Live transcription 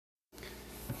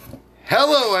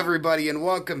Hello, everybody, and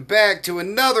welcome back to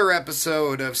another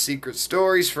episode of Secret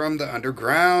Stories from the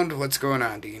Underground. What's going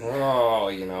on, Dean? Oh,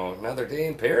 another day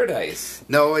in paradise.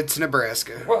 No, it's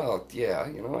Nebraska. Well,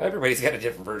 yeah, everybody's got a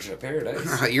different version of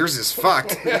paradise. Yours is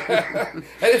fucked. I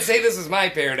didn't say this was my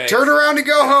paradise. Turn around and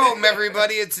go home,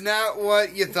 everybody. It's not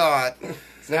what you thought.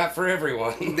 It's not for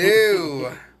everyone.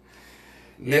 No.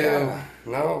 Yeah,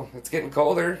 no, it's getting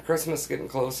colder. Christmas is getting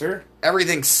closer.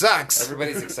 Everything sucks.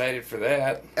 Everybody's excited for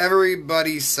that.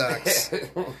 Everybody sucks.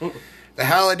 The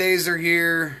holidays are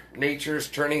here. Nature's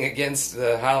turning against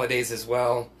the holidays as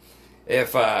well.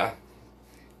 If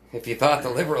you thought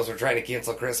the liberals were trying to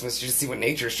cancel Christmas, you should see what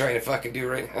nature's trying to fucking do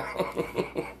right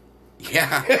now.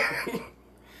 Yeah.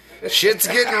 Shit's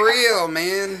getting real,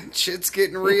 man. Shit's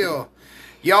getting real.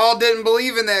 Y'all didn't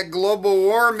believe in that global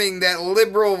warming, that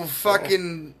liberal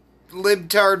fucking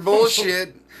libtard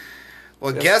bullshit.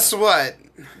 Well, guess what?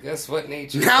 Guess what,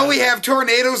 nature? Now we have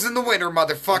tornadoes in the winter,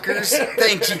 motherfuckers.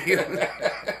 Thank you.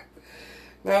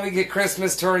 Now we get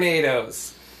Christmas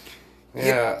tornadoes.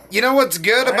 Yeah. You know what's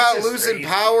good about losing crazy.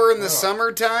 power in the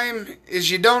summertime? Is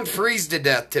you don't freeze to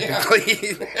death, typically.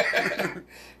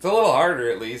 It's a little harder,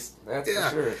 at least. That's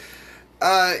for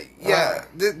sure.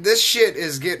 This shit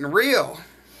is getting real.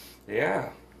 Yeah.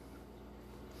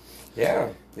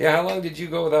 How long did you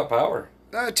go without power?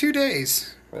 2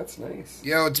 days. That's nice.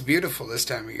 Yo, it's beautiful this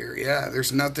time of year. Yeah,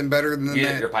 there's nothing better than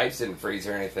that. Your pipes didn't freeze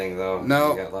or anything, though.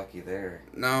 No. You got lucky there.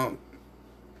 No.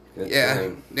 Good Yeah.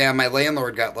 thing. Yeah, my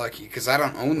landlord got lucky because I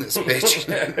don't own this bitch.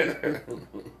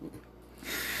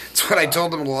 That's what I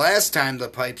told him the last time the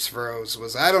pipes froze,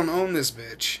 was I don't own this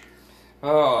bitch.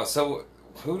 Oh, so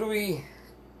who do we...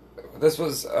 This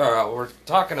was... we're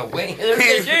talking to Wayne.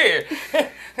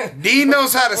 Dean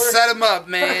knows how to set him up,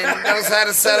 man. Knows how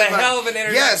to set him up. A hell of an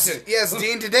introduction. Yes,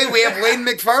 Dean. Today we have Wayne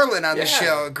McFarland on the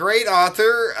show. Great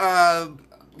author.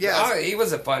 He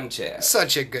was a fun chat.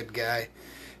 Such a good guy.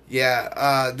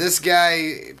 Yeah, this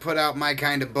guy put out my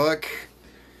kind of book.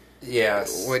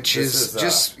 Yes. Which is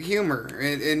just humor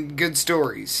and good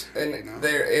stories. And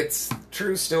it's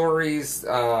true stories.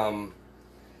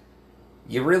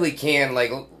 You really can,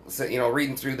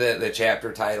 reading through the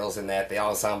chapter titles and that, they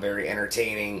all sound very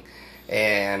entertaining,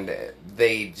 and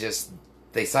they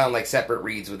sound like separate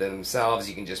reads within themselves.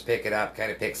 You can just pick it up,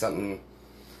 kind of pick something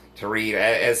to read.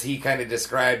 As he kind of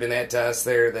described in that to us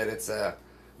there, that it's the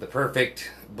perfect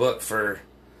book for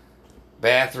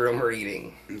bathroom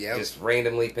reading. Yep. Just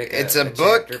randomly pick a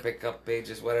book, chapter, pick up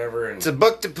pages, whatever. And it's a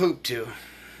book to poop to.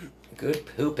 Good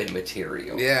pooping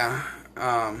material. Yeah.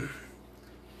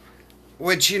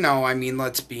 Which,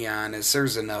 let's be honest,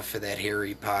 there's enough of that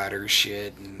Harry Potter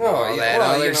shit and all that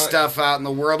other stuff out in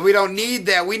the world. We don't need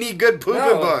that. We need good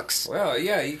pooping books. Well,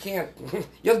 yeah, you can't.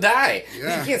 You'll die.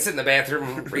 Yeah. You can't sit in the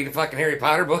bathroom and read a fucking Harry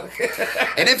Potter book.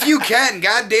 And if you can,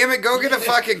 God damn it, go get a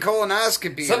fucking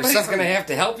colonoscopy. Somebody's going to have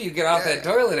to help you get off that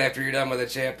toilet after you're done with a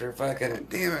chapter. Fucking. God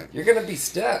damn it. You're going to be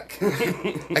stuck.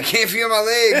 I can't feel my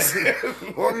legs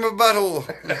or my butthole.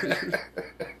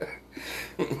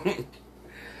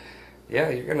 Yeah,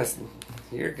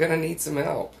 you're gonna need some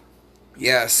help.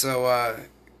 Yeah, so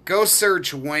go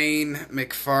search Wayne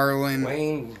McFarland.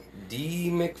 Wayne D.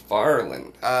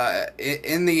 McFarland.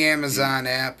 In the Amazon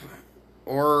app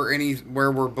or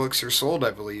anywhere where books are sold,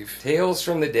 I believe. Tales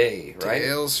from the Day, right?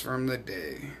 Tales from the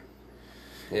Day.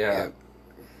 Yeah.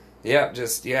 Yeah,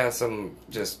 some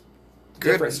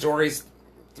different stories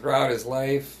throughout his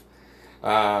life.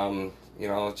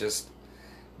 Just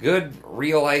good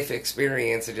real life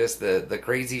experience of just the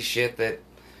crazy shit that,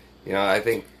 I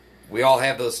think we all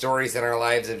have those stories in our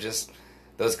lives of just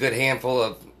those good handful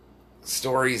of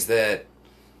stories that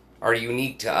are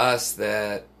unique to us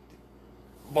that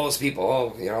most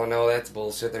people, no, that's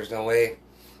bullshit, there's no way.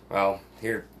 Well,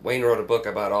 here, Wayne wrote a book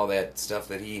about all that stuff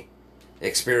that he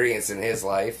experienced in his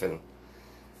life, and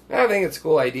I think it's a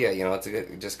cool idea. It's a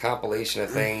good, just compilation of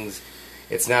things.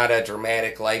 It's not a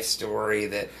dramatic life story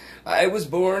that I was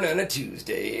born on a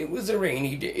Tuesday. It was a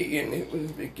rainy day, and it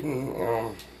was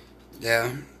freaking.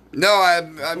 Yeah. No,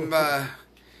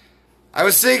 I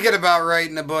was thinking about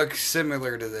writing a book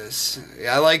similar to this.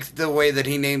 I like the way that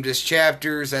he named his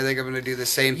chapters. I think I'm going to do the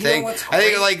same thing. I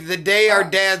think like the day our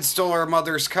dad stole our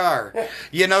mother's car.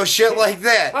 Shit like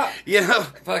that.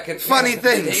 Fucking funny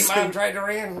things. The day mom tried to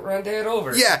run dad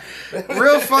over. Yeah,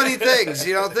 real funny things.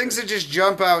 Things that just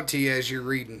jump out to you as you're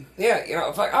reading. Yeah,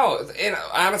 and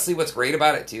honestly, what's great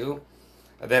about it too,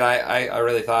 that I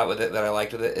really thought with it, that I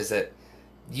liked with it, is that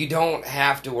you don't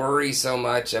have to worry so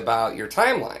much about your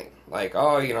timeline. Like,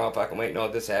 if I can wait, no,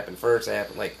 this happened first, it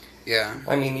happened, yeah.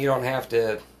 I mean, you don't have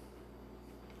to.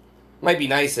 Might be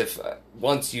nice if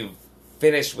once you've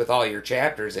finished with all your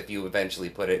chapters if you eventually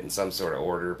put it in some sort of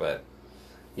order, but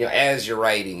as you're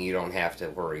writing, you don't have to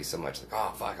worry so much. Like,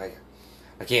 oh fuck,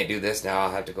 I can't do this now.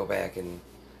 I'll have to go back and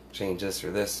change this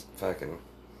or this. Fucking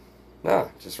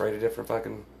no, just write a different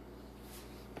fucking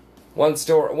one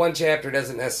story. One chapter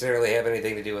doesn't necessarily have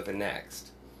anything to do with the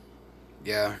next.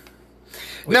 Yeah.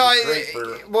 Which is great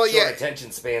for short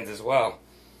attention spans as well.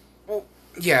 Well,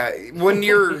 yeah, when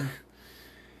you're.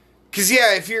 Because,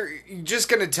 if you're just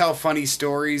going to tell funny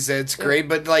stories, that's great.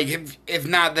 But, like, if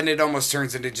not, then it almost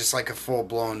turns into just, like, a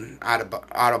full-blown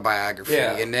autobiography.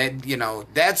 Yeah. And, that,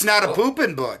 that's not a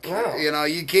pooping book. No.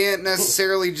 You can't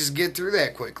necessarily just get through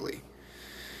that quickly.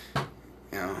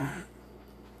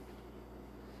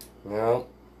 Well.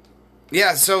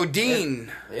 Yeah, so,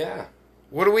 Dean. Yeah.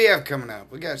 What do we have coming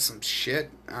up? We got some shit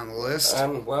on the list.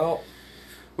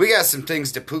 We got some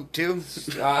things to poop to.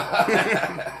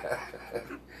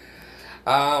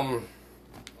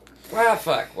 Well,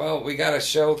 fuck. Well, we got a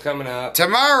show coming up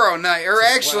tomorrow night, or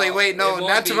actually, wait, no,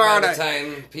 not tomorrow night. By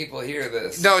the time people hear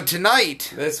this, no,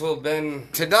 tonight. This will been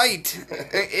tonight.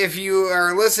 If you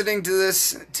are listening to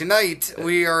this tonight,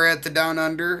 we are at the Down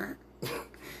Under.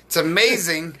 It's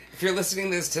amazing. If you're listening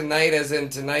to this tonight, as in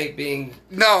tonight being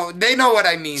no, they know what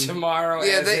I mean. Tomorrow,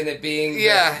 in it being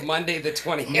Monday the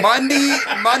 20th.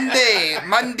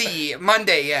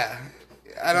 Monday. Yeah.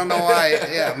 I don't know why.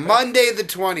 Yeah, Monday the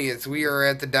 20th, we are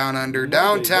at the Down Under,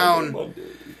 downtown Monday.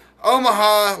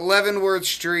 Omaha, Leavenworth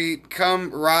Street.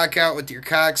 Come rock out with your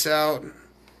cocks out.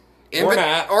 Or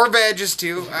not. Or badges,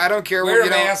 too. I don't care. Wear a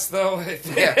mask, though.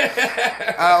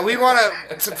 Yeah.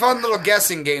 It's a fun little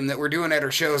guessing game that we're doing at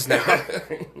our shows now.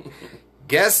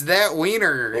 Guess that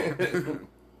wiener.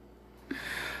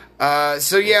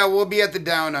 We'll be at the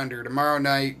Down Under tomorrow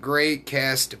night. Great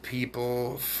cast of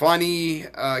people, funny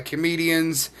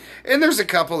comedians, and there's a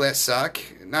couple that suck.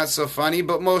 Not so funny,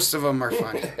 but most of them are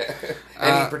funny.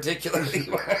 Any particularly?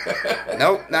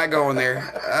 Nope, not going there.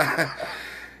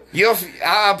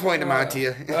 I'll point them out to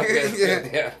you.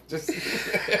 Okay,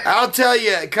 I'll tell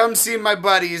you. Come see my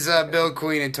buddies, Bill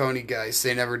Queen and Tony Geist.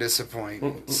 They never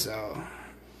disappoint. So,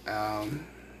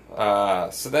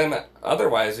 so then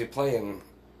otherwise we play in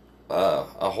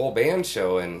a whole band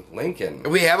show in Lincoln.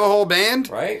 We have a whole band?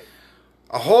 Right?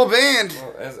 A whole band?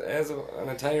 Well, as an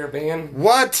entire band?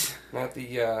 What? Not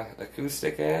the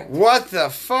acoustic act? What the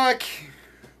fuck?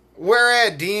 Where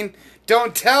at, Dean?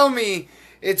 Don't tell me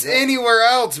it's anywhere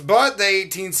else but the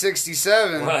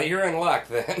 1867. Well, you're in luck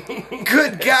then.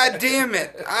 Good God damn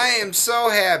it. I am so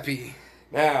happy.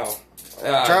 Now,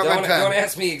 don't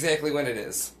ask me exactly when it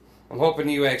is. I'm hoping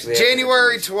you actually have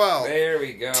January 12th. There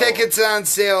we go. Tickets on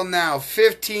sale now.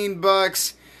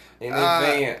 $15 in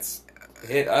advance.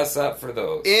 Hit us up for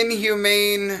those.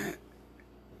 Inhumane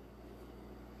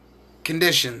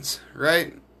conditions,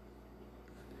 right?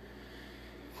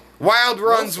 Wild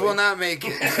Runs will not make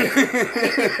it.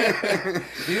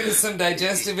 Due to some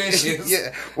digestive issues.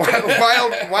 Yeah.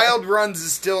 Wild Runs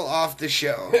is still off the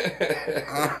show.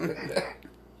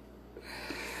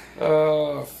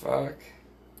 Oh, fuck.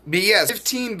 But yes,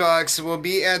 $15 will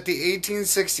be at the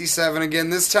 1867 again.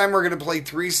 This time we're going to play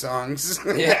 3 songs.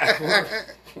 Yeah.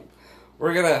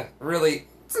 We're going to really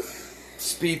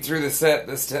speed through the set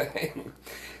this time.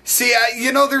 See,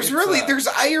 there's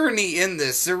irony in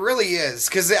this. There really is.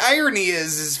 Because the irony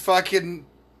is fucking,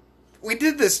 we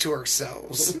did this to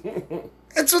ourselves.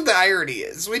 That's what the irony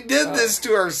is. We did this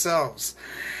to ourselves.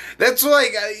 That's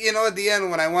like, at the end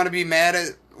when I want to be mad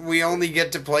at we only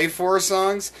get to play 4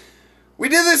 songs. We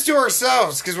did this to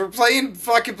ourselves because we're playing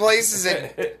fucking places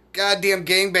that goddamn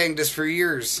gangbanged us for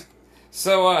years.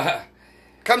 So,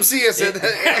 come see us.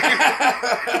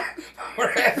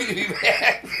 We're happy to be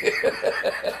back.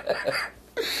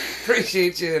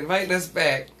 Appreciate you inviting us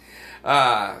back.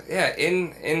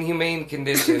 Inhumane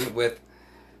condition with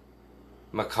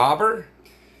Macabre?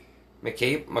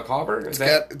 Macabre?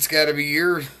 It's got to be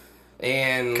your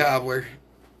and cobbler.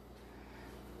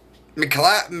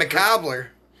 Macabre.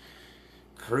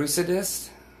 Crucidist?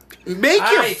 Make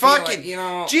your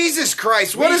fucking... Jesus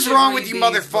Christ, what is wrong with you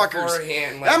motherfuckers?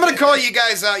 I'm going to call you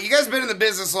guys out. You guys have been in the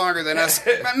business longer than us.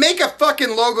 Make a fucking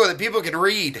logo that people can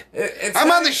read.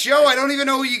 I'm on the show. I don't even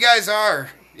know who you guys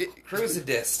are.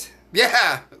 Crucidist.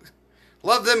 Yeah.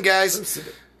 Love them guys.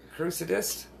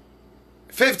 Crucidist?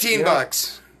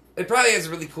 $15. It probably has a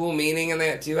really cool meaning in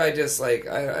that, too. I just, I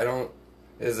don't...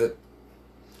 Is it...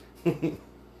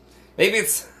 Maybe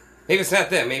it's not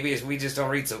them. Maybe we just don't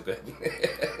read so good.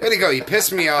 Way to go. You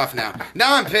pissed me off now.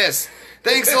 Now I'm pissed.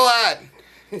 Thanks a lot.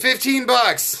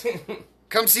 $15.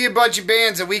 Come see a bunch of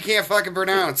bands that we can't fucking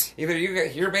pronounce. Either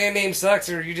your band name sucks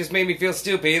or you just made me feel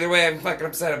stupid. Either way, I'm fucking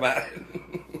upset about it.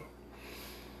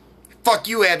 fuck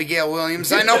you, Abigail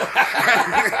Williams. I know,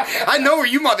 I know where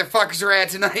you motherfuckers are at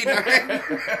tonight. All right?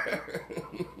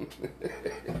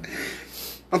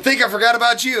 Don't think I forgot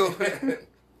about you.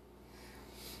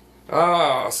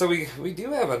 Oh, so we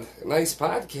do have a nice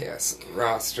podcast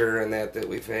roster and that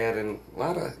we've had, and a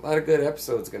lot of good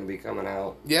episodes going to be coming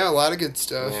out. Yeah, a lot of good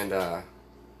stuff. And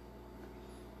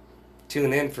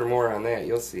tune in for more on that.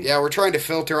 You'll see. Yeah, we're trying to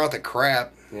filter out the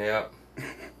crap. Yep.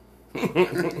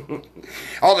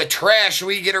 All the trash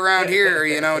we get around here,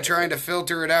 trying to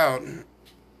filter it out.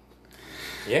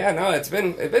 Yeah, no, it's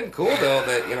been cool though.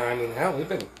 That hell, we've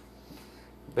been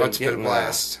It's been a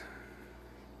blast.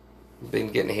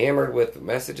 Been getting hammered with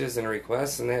messages and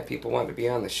requests and that people want to be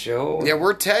on the show. Yeah,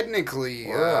 we're technically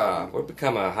we've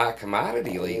become a hot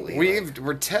commodity lately.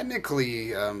 We're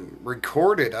technically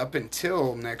recorded up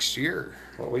until next year.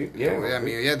 Well,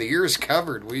 the year's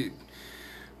covered. We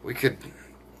could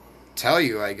tell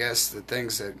you, I guess, the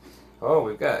things that. Oh,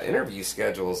 we've got interview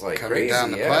schedules like coming crazy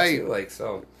down the pipe.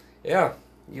 Too, yeah,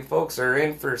 you folks are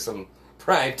in for some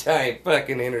prime time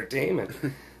fucking entertainment.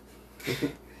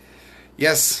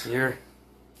 Yes. Your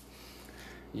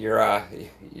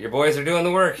boys are doing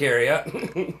the work here, yeah.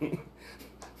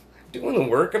 Doing the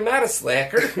work. I'm not a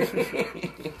slacker.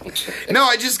 No,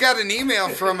 I just got an email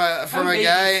from a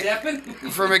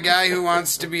guy who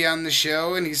wants to be on the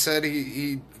show, and he said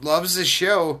he loves the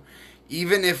show,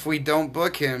 even if we don't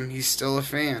book him, he's still a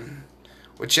fan.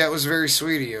 Which that was very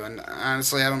sweet of you, and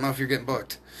honestly, I don't know if you're getting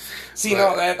booked. See,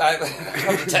 no, that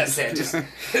I'm to test that. Just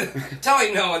tell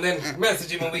him no, and then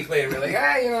message him a week later. Be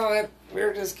like, we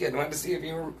were just kidding. Wanted to see if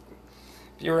you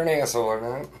were an asshole or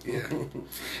not. Yeah.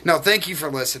 No, thank you for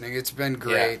listening. It's been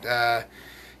great. Yeah,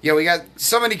 we got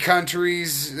so many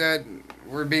countries that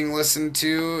we're being listened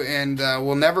to, and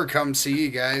we'll never come see you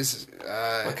guys.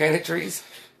 What kind of trees?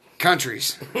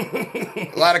 Countries.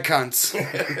 A lot of cunts.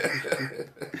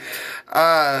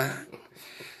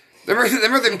 Them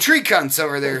are them tree cunts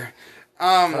over there.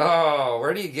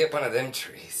 Where do you get one of them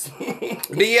trees?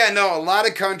 But yeah, no, a lot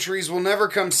of countries will never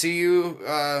come see you,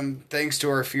 thanks to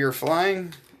our fear of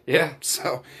flying. Yeah.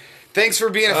 So, thanks for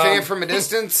being a fan from a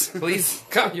distance. Please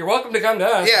come. You're welcome to come to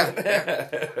us.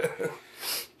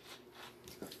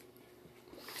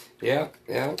 Yeah.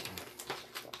 Yeah.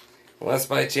 Unless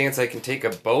by chance I can take a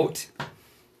boat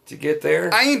to get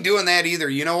there. I ain't doing that either.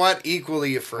 You know what?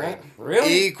 Equally afraid.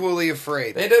 Really? Equally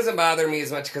afraid. It doesn't bother me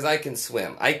as much because I can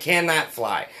swim. I cannot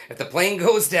fly. If the plane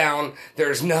goes down,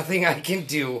 there's nothing I can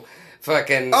do.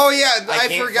 Fucking. Oh yeah, I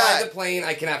can't forgot. Fly the plane.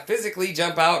 I cannot physically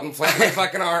jump out and flap my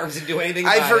fucking arms and do anything.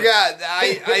 I forgot.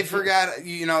 I forgot.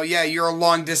 You're a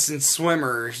long distance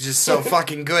swimmer. You're just so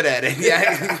fucking good at it.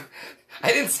 Yeah.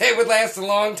 I didn't say it would last a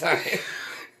long time.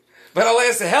 But I'll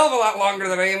last a hell of a lot longer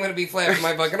than I am going to be flapping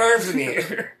my fucking arms in the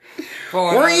air.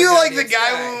 Weren't you like the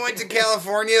guy when we went to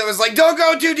California that was like, don't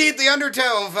go too deep, the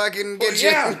undertow will fucking get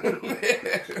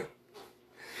you.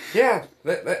 Yeah,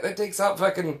 that takes out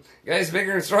fucking guys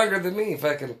bigger and stronger than me,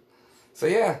 fucking. So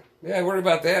yeah, I worry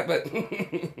about that, but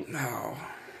no.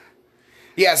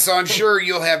 Yeah, so I'm sure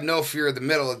you'll have no fear of the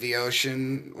middle of the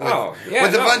ocean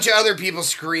with a bunch of other people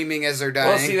screaming as they're dying.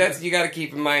 Well, see, you got to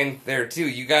keep in mind there too.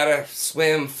 You got to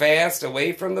swim fast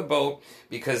away from the boat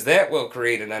because that will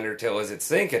create an undertow as it's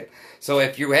sinking. So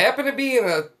if you happen to be in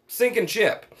a sinking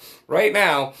ship right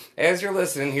now, as you're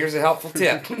listening, here's a helpful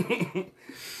tip.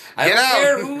 I don't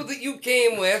care who that you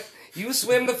came with. You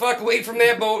swim the fuck away from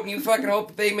that boat and you fucking hope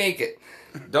that they make it.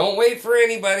 Don't wait for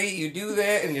anybody. You do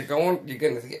that and you're going to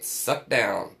get sucked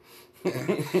down.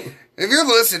 If you're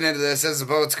listening to this as the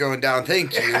boat's going down,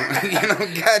 thank you.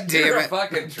 God damn You're it. a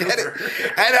fucking trooper.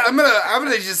 And I'm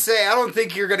gonna just say I don't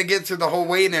think you're gonna get through the whole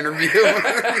Wayne interview.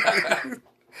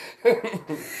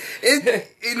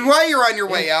 And while you're on your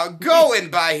way out, go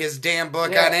and buy his damn book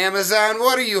on Amazon.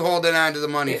 What are you holding on to the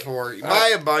money for?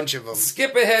 Buy a bunch of them.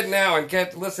 Skip ahead now and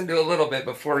listen to a little bit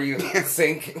before you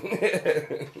sink.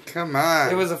 Come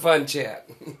on. It was a fun chat.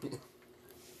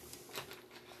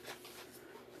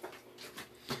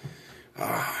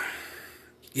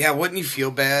 Yeah, wouldn't you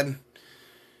feel bad?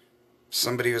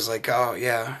 Somebody was like, oh,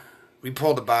 yeah, we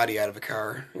pulled a body out of a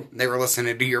car. They were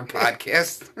listening to your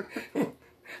podcast.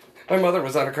 My mother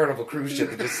was on a Carnival cruise ship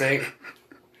that just sank.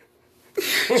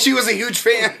 She was a huge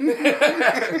fan.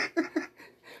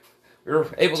 We were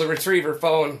able to retrieve her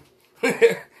phone.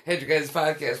 Had your guys'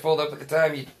 podcast pulled up at the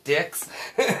time, you dicks.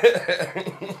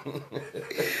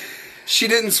 She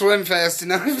didn't swim fast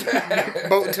enough.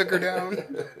 Boat took her down.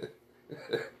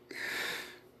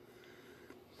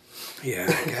 Yeah,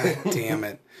 god damn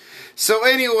it. So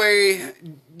anyway,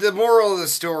 the moral of the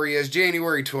story is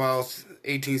January 12th,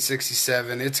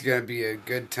 1867. It's going to be a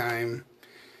good time.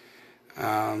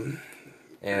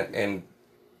 And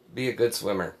be a good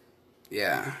swimmer.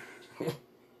 Yeah. If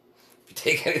you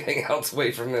take anything else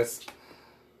away from this,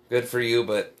 good for you,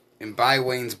 but... And buy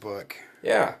Wayne's book.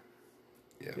 Yeah.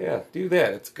 Yep. Yeah, do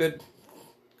that. It's good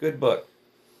book.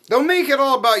 Don't make it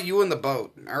all about you and the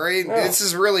boat, all right? No. This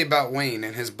is really about Wayne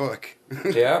and his book.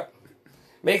 Yeah.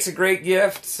 Makes a great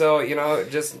gift, so,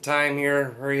 just in time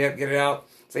here, hurry up, get it out.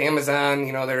 It's Amazon,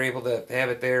 they're able to have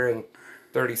it there in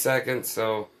 30 seconds,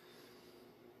 so...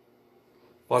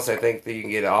 Plus, I think that you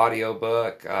can get an audio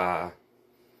book, the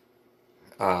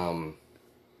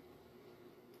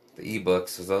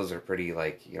ebooks, because those are pretty,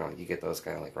 you get those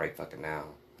kind of, right fucking now.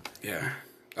 Yeah.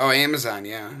 Oh, Amazon,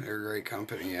 yeah. They're a great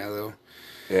company, yeah, though.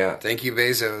 Yeah. Thank you,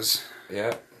 Bezos.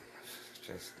 Yeah.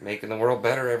 Just making the world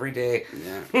better every day.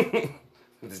 Yeah.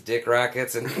 With his dick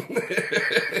rockets and...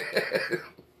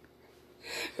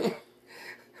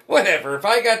 Whatever. If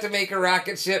I got to make a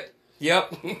rocket ship,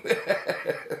 yep.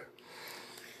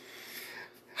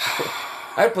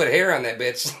 I'd put hair on that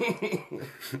bitch.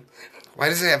 Why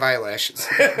does it have eyelashes?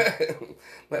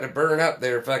 Let it burn up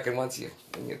there fucking when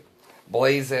you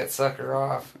blaze that sucker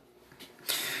off.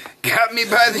 Got me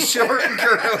by the short and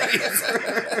curlies.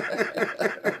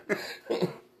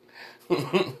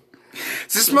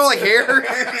 Does this smell like hair?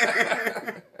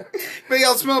 Anybody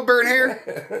else smell burnt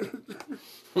hair?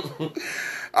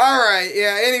 Alright,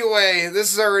 yeah, anyway,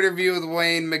 this is our interview with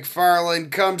Wayne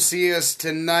McFarland. Come see us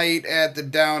tonight at the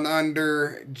Down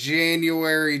Under,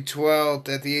 January 12th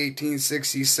at the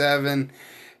 1867.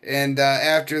 And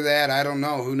after that, I don't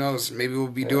know, who knows, maybe we'll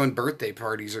be doing birthday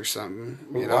parties or something.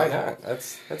 Why not?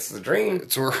 That's the dream.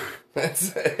 It's where...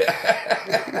 That's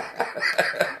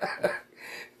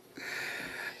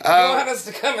you want us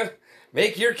to come and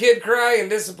make your kid cry and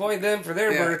disappoint them for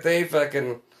their birthday,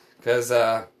 fucking, because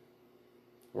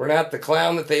we're not the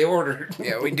clown that they ordered.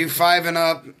 Yeah, we do 5 and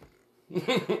up.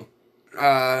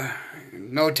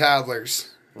 No toddlers.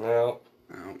 No.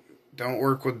 Don't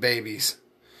work with babies.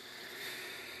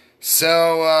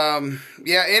 So,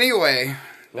 yeah, anyway.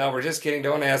 No, we're just kidding.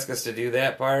 Don't ask us to do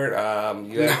that part.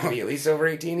 You have to be at least over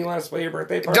 18. You want us to play your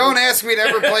birthday party? Don't ask me to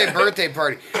ever play a birthday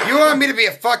party. You want me to be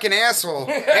a fucking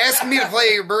asshole. Ask me to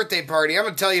play your birthday party. I'm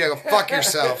going to tell you to go fuck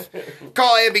yourself.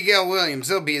 Call Abigail Williams.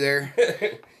 They'll be there.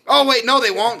 Oh, wait, no,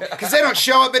 they won't. Because they don't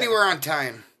show up anywhere on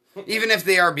time. Even if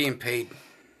they are being paid.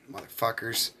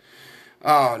 Motherfuckers.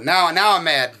 Oh, now I'm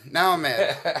mad. Now I'm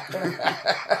mad.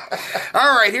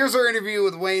 All right, here's our interview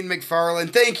with Wayne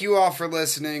McFarland. Thank you all for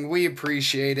listening. We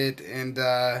appreciate it. And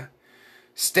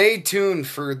stay tuned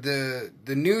for the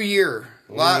new year.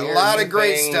 A lot of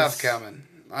great stuff coming.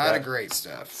 A lot of great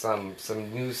stuff. Some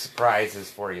new surprises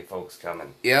for you folks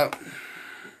coming. Yep.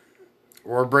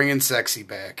 We're bringing sexy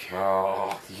back.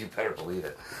 Oh, you better believe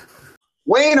it.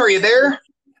 Wayne, are you there?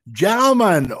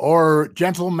 Gentleman or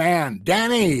gentleman.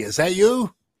 Danny, is that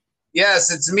you?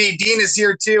 Yes, it's me. Dean is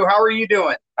here too. How are you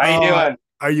doing? How you doing?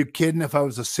 Are you kidding? If I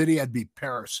was a city, I'd be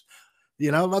Paris.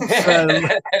 Let's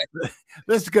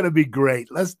this is going to be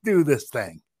great. Let's do this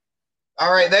thing.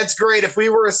 All right, that's great. If we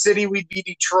were a city, we'd be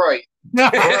Detroit.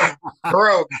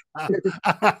 Broke.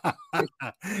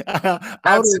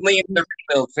 Constantly in the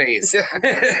rebuild phase.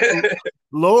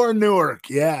 Lower Newark.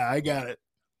 Yeah, I got it.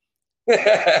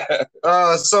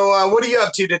 So what are you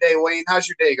up to today, Wayne? How's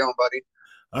your day going, buddy?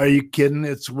 Are you kidding?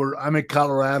 I'm in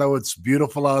Colorado. It's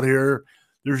beautiful out here.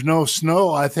 There's no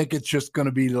snow. I think it's just going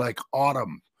to be like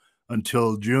autumn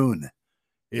until June.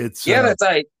 It's that's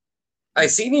I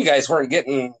seen you guys weren't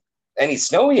getting any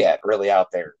snow yet, really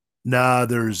out there. Nah,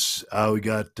 there's we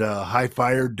got high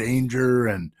fire danger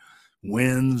and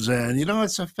winds, and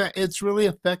it's really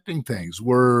affecting things.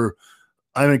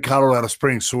 I'm in Colorado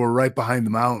Springs, so we're right behind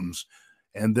the mountains,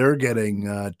 and they're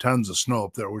getting tons of snow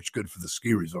up there, which is good for the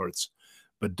ski resorts.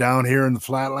 But down here in the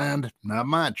flatland, not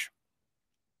much.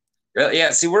 Really?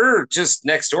 Yeah. See, we're just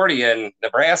next door to you in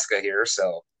Nebraska here,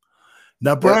 so.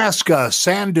 Nebraska,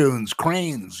 sand dunes,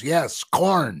 cranes, yes,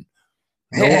 corn.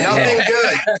 Nothing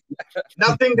good.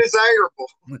 Nothing desirable.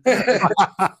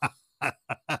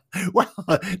 Well,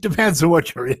 it depends on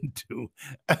what you're into.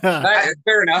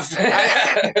 Fair enough.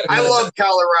 I love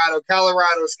Colorado.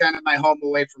 Colorado is kind of my home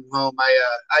away from home.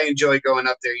 I enjoy going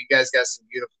up there. You guys got some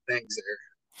beautiful things there.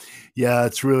 Yeah,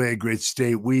 it's really a great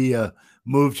state. We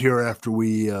moved here after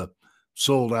we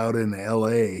sold out in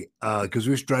LA because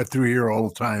we used to drive through here all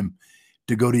the time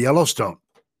to go to Yellowstone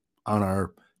on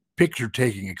our picture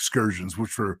taking excursions,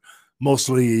 which were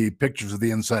mostly pictures of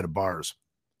the inside of bars.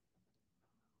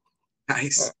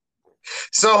 Nice.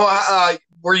 So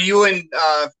were you in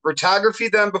photography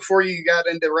then before you got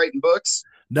into writing books?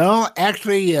 No,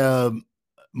 actually,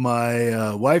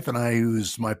 my wife and I,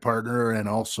 who's my partner and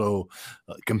also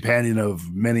a companion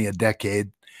of many a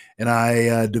decade, and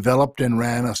I developed and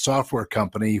ran a software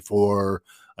company for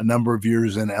a number of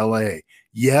years in LA.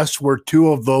 Yes, we're two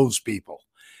of those people.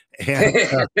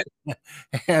 And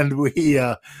and we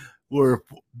were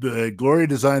the Gloria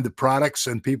designed the products,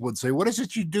 and people would say, "What is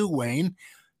it you do, Wayne?"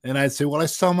 And I'd say, "Well, I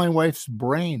sell my wife's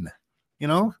brain." You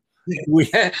know,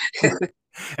 we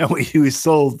and we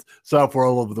sold software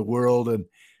all over the world and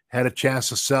had a chance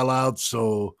to sell out.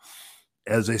 So,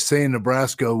 as they say in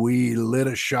Nebraska, we lit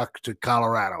a shuck to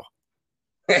Colorado.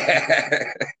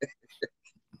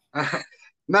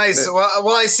 Nice. Well,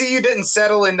 I see you didn't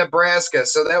settle in Nebraska,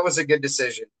 so that was a good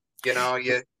decision. You know,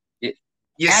 you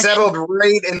settled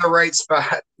right in the right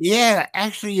spot. Yeah,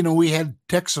 actually, we had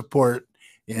tech support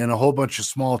in a whole bunch of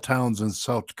small towns in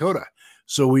South Dakota.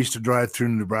 So we used to drive through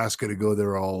Nebraska to go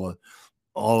there all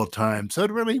the time. So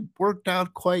it really worked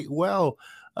out quite well.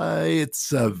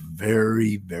 It's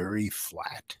very, very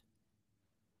flat.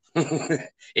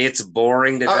 It's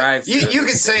boring to drive through. You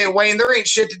can say it, Wayne. There ain't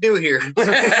shit to do here.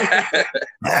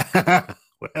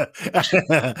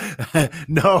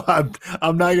 No,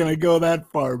 I'm not going to go that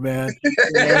far, man.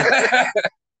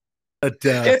 But,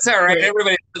 it's all right.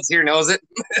 Everybody else here knows it.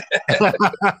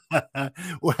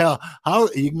 Well, how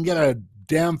you can get a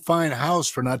damn fine house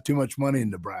for not too much money in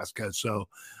Nebraska. So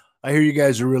I hear you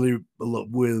guys are really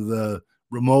with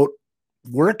remote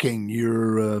working.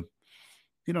 You're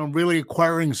really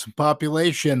acquiring some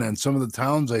population, and some of the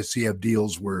towns I see have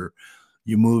deals where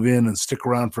you move in and stick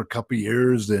around for a couple of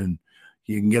years, and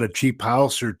you can get a cheap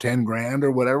house or 10 grand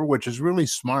or whatever, which is really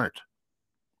smart.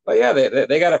 Well, yeah,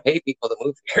 they got to pay people to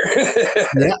move here.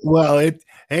 Yeah, well, it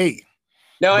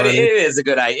is a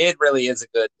good idea. It really is a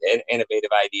good and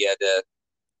innovative idea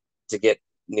to get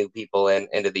new people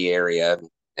into the area,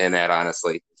 and that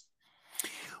honestly.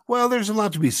 Well, there's a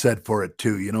lot to be said for it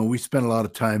too. We spent a lot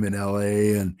of time in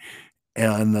LA, and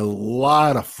a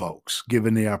lot of folks,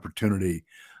 given the opportunity,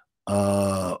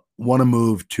 want to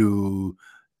move to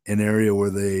an area where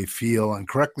they feel, and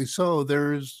correctly so,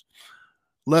 there's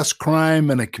less crime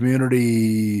and a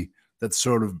community that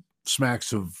sort of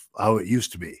smacks of how it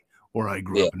used to be, where I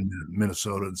grew up in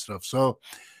Minnesota and stuff. So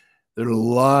there are a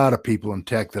lot of people in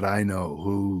tech that I know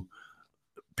who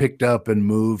picked up and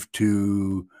moved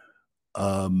to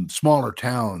smaller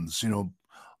towns, a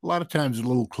lot of times a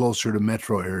little closer to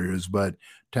metro areas, but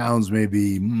towns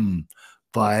maybe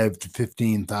 5 to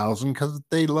 15,000 because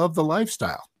they love the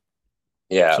lifestyle.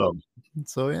 Yeah.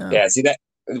 So yeah. Yeah. See, that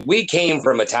we came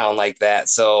from a town like that,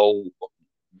 so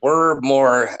we're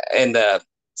more in the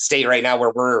state right now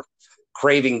where we're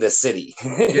craving the city.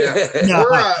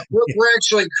 Yeah. We're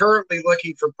actually currently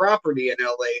looking for property in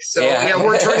LA, so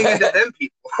we're turning into them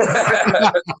people.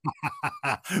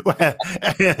 Well,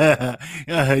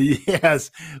 yes.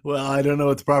 Well, I don't know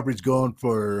what the property's going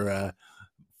for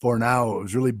now. It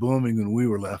was really booming when we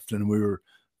were left, and we were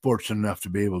fortunate enough to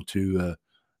be able to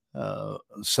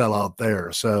sell out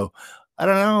there. So I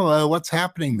don't know what's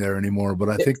happening there anymore, but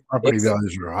I think property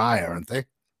values are high, aren't they?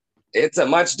 It's a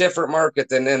much different market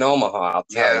than in Omaha, I'll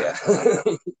tell you.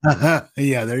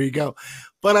 Yeah, there you go.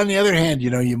 But on the other hand,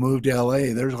 you moved to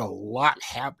LA. There's a lot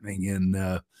happening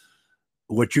in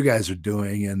what you guys are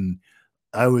doing. And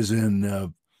I was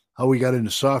in how we got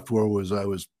into software was I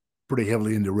was pretty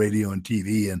heavily into radio and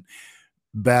TV. And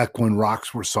back when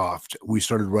rocks were soft, we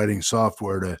started writing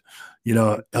software to,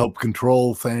 help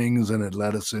control things. And it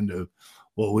led us into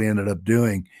what we ended up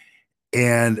doing.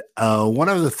 And one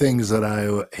of the things that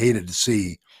I hated to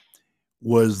see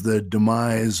was the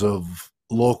demise of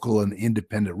local and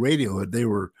independent radio. They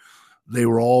were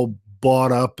all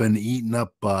bought up and eaten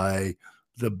up by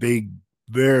the big,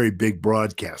 very big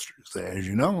broadcasters, as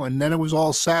you know. And then it was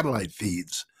all satellite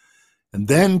feeds. And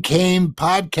then came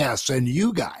podcasts and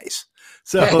you guys.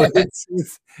 So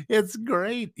it's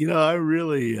great. I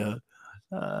really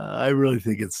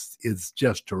think it's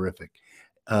just terrific.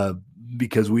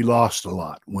 Because we lost a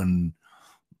lot when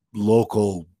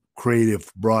local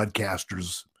creative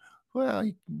broadcasters,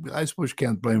 well, I suppose you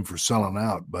can't blame them for selling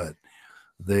out, but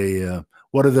they,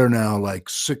 what are there now, like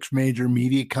 6 major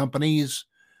media companies?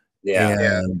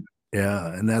 And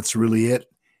that's really it.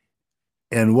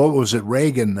 And what was it?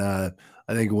 Reagan, I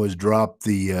think it was dropped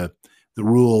the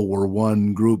rule where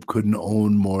one group couldn't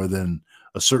own more than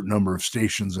a certain number of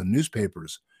stations and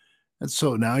newspapers. And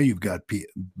so now you've got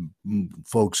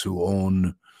folks who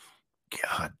own,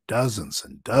 dozens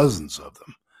and dozens of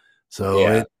them.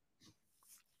 So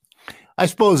I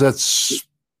suppose that's,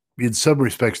 in some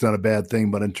respects, not a bad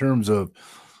thing. But in terms of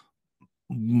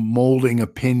molding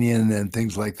opinion and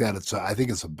things like that, I think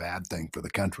it's a bad thing for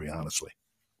the country, honestly.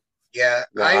 Yeah,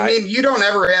 no, I mean, you don't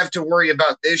ever have to worry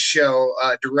about this show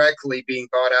directly being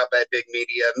bought out by big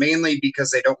media, mainly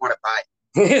because they don't want to buy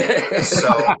it.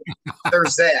 So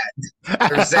there's that.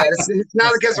 There's that. It's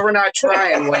not because we're not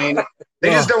trying, Wayne.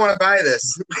 They just don't want to buy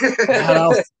this.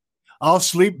 I'll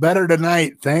sleep better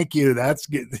tonight. Thank you. That's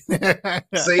good.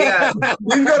 So yeah,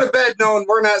 we can go to bed knowing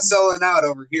we're not selling out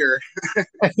over here.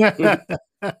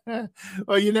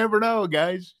 Well, you never know,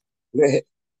 guys.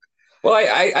 Well,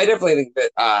 I definitely think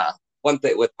that one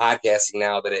thing with podcasting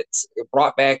now that it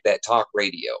brought back that talk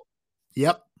radio.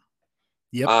 Yep.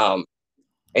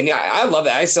 And yeah, I love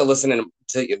that. I still listen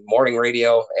to morning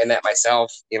radio and that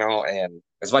myself, and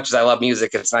as much as I love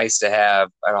music, it's nice to have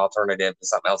an alternative to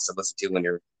something else to listen to when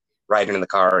you're riding in the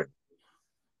car.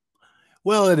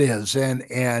 Well, it is. And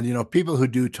people who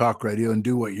do talk radio and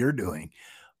do what you're doing,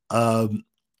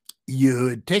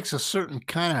 it takes a certain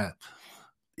kind of,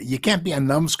 you can't be a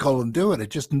numbskull and do it.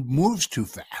 It just moves too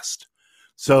fast.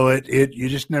 So you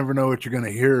just never know what you're going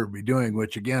to hear or be doing,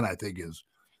 which again, I think is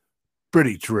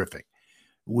pretty terrific.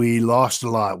 We lost a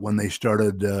lot when they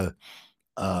started,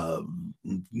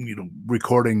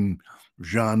 recording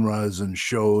genres and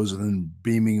shows and then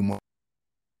beaming them,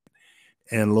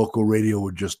 and local radio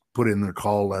would just put in their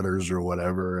call letters or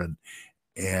whatever.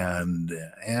 And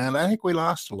I think we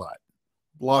lost a lot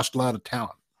of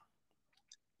talent.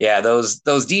 Yeah, those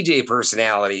DJ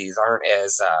personalities aren't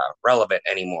as relevant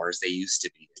anymore as they used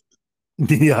to be.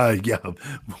 Yeah,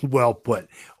 well put.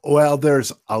 Well,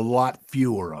 there's a lot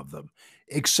fewer of them,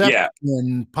 except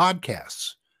in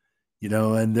podcasts,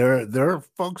 and there are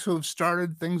folks who have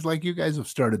started things like you guys have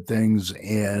started things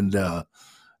and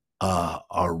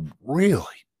are really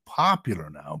popular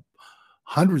now,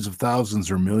 hundreds of thousands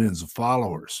or millions of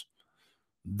followers.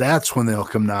 That's when they'll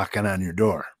come knocking on your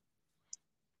door.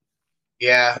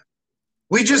 Yeah.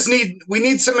 We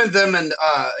need some of them and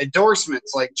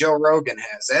endorsements like Joe Rogan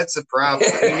has. That's the problem.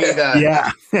 We need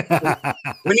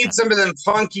we need some of them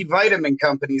funky vitamin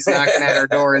companies knocking at our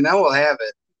door, and then we'll have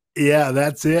it. Yeah,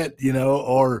 that's it.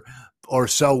 Or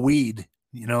sell weed.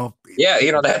 Yeah,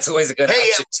 that's always a good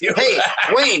option too. Hey,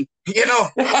 Wayne,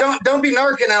 don't be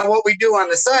narking on what we do on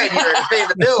the side here to pay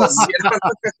the bills.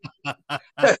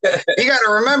 You got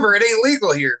to remember, it ain't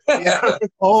legal here.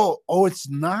 Oh, it's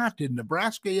not in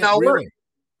Nebraska yet. No, really?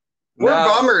 We're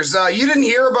bummers. You didn't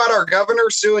hear about our governor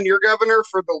suing your governor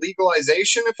for the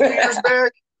legalization a few years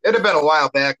back? It'd have been a while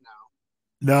back now.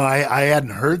 No, I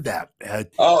hadn't heard that.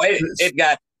 It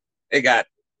got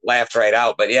laughed right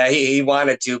out. But yeah, he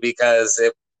wanted to because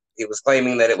he was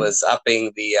claiming that it was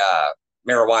upping the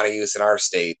marijuana use in our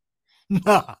state.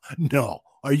 No.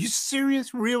 Are you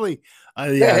serious? Really?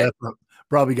 That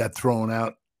probably got thrown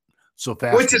out so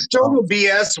fast. Which is total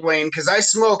BS, Wayne, because I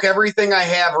smoke everything I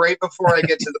have right before I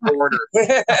get to the border.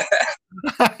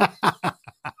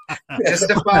 Just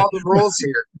to follow the rules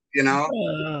here,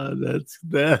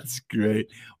 That's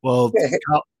great. Well,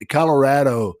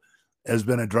 Colorado has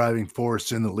been a driving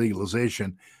force in the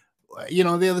legalization.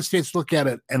 The other states look at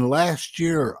it, and last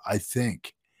year,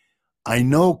 I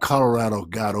know Colorado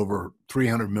got over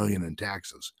 $300 million in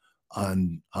taxes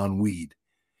on weed.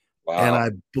 Wow. And I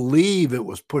believe it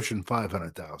was pushing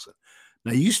 500,000.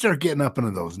 Now you start getting up into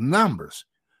those numbers,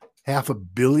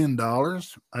 $500 million.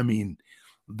 I mean,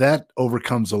 that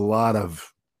overcomes a lot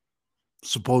of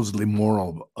supposedly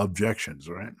moral objections,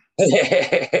 right?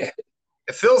 It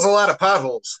fills a lot of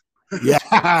potholes.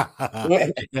 Yeah,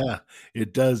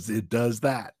 it does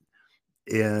that.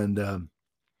 And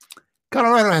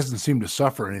Colorado hasn't seemed to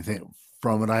suffer anything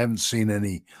from it. I haven't seen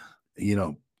any,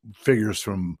 figures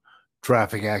from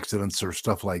traffic accidents or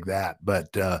stuff like that.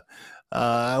 But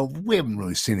we haven't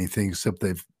really seen anything except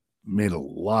they've made a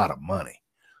lot of money.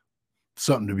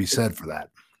 Something to be said for that.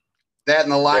 That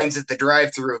and the lines at the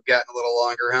drive-thru have gotten a little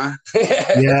longer, huh?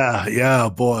 Yeah,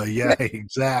 boy. Yeah,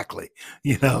 exactly.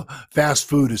 Fast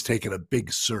food has taken a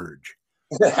big surge.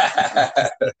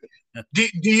 Do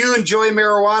you enjoy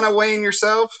marijuana, Wayne,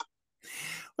 yourself?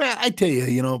 Well, I tell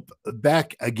you,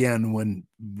 back again when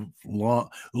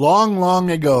long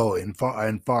ago and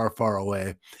far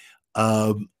away,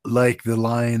 like the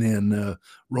line in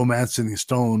Romancing the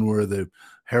Stone where the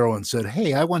heroine said,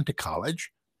 "Hey, I went to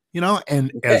college,"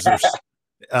 and as there's,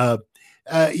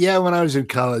 when I was in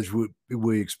college,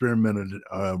 we experimented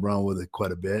around with it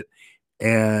quite a bit,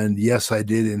 and yes, I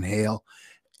did inhale.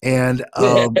 And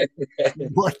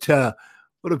what I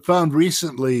found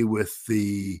recently with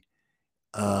the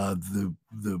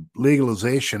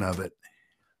legalization of it,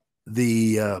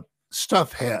 the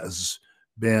stuff has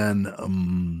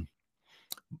been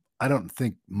I don't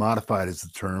think modified is the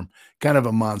term, kind of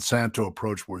a Monsanto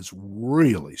approach where it's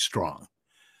really strong.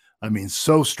 I mean,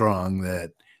 so strong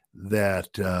that that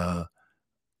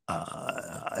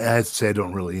I have to say I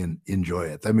don't really enjoy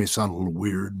it. That may sound a little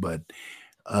weird, but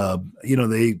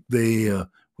they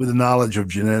with the knowledge of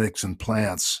genetics and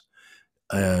plants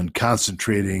and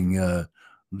concentrating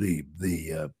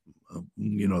the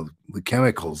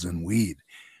chemicals in weed,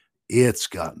 it's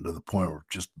gotten to the point where it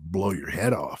just blow your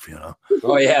head off.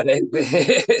 Oh yeah,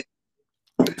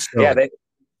 So,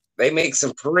 they make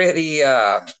some pretty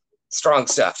strong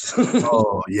stuff.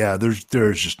 oh yeah, there's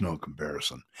just no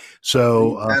comparison.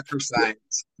 So After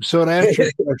science. So to answer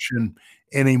your question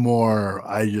anymore,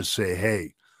 I just say,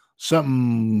 hey,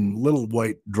 something little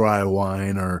white dry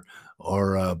wine or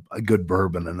a good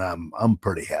bourbon, and I'm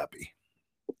pretty happy.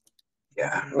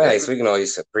 Yeah, nice. We can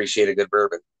always appreciate a good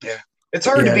bourbon. Yeah, it's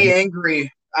hard to be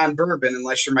angry on bourbon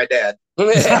unless you're my dad.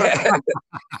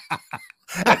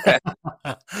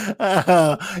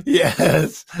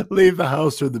 Yes, leave the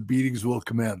house or the beatings will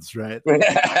commence, right?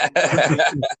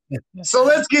 So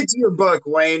let's get to your book,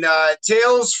 Wayne.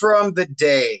 Tales from the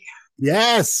Day.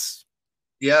 Yes.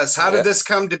 How did this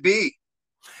come to be?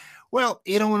 Well,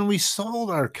 when we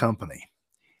sold our company,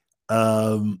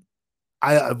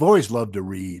 I've always loved to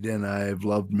read, and I've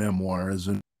loved memoirs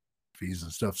and fees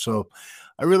and stuff. So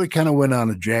I really kind of went on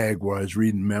a jag where I was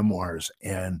reading memoirs,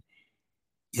 and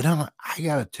I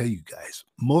got to tell you guys,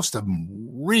 most of them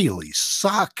really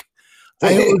suck.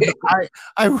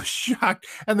 I was shocked,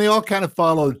 and they all kind of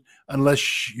followed,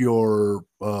 unless you're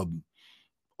Oprah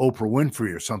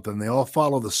Winfrey or something, they all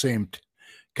follow the same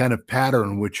kind of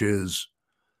pattern, which is,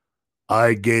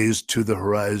 I gazed to the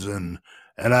horizon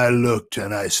and I looked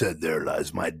and I said, there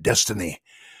lies my destiny.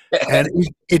 And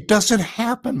it doesn't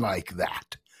happen like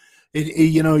that.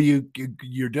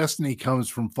 Your destiny comes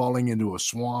from falling into a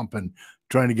swamp and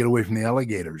trying to get away from the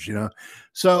alligators,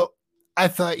 So I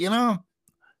thought,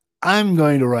 I'm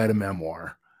going to write a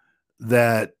memoir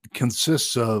that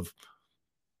consists of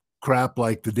crap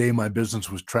like the day my business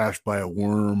was trashed by a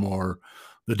worm or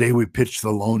the day we pitched the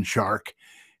loan shark.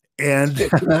 And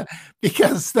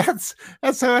because that's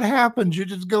how it happens. You're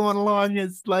just going along.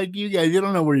 It's like you guys, you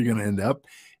don't know where you're going to end up.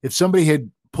 If somebody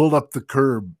had pulled up the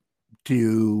curb to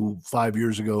you 5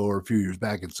 years ago or a few years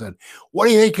back and said, what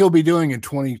do you think you'll be doing in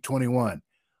 2021?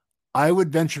 I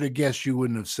would venture to guess you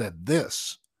wouldn't have said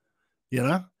this.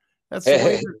 That's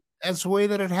the way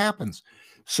that it happens.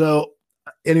 So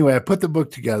anyway, I put the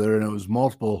book together, and it was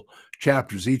multiple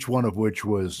chapters, each one of which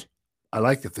was, I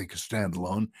like to think, a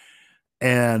standalone.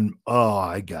 And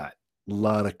I got a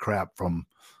lot of crap from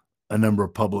a number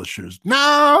of publishers.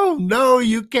 No,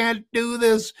 you can't do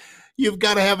this. You've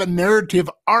got to have a narrative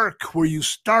arc where you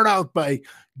start out by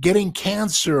getting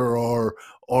cancer or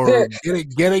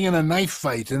getting in a knife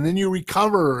fight, and then you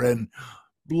recover and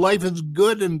life is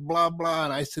good and blah blah.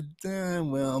 And I said,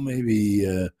 well, maybe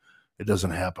it doesn't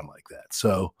happen like that.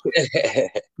 So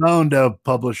found a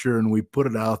publisher and we put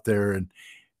it out there, and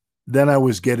then I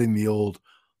was getting the old,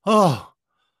 oh,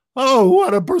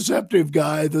 what a perceptive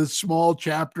guy. The small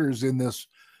chapters in this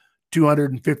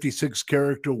 256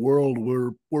 character world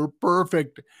were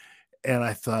perfect. And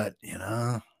I thought,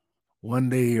 one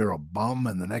day you're a bum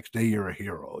and the next day you're a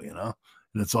hero, and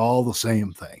it's all the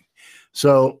same thing.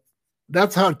 So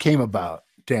that's how it came about,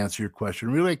 to answer your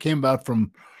question. Really, it came about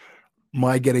from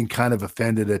my getting kind of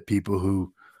offended at people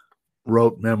who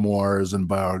wrote memoirs and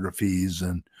biographies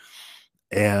and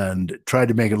tried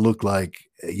to make it look like,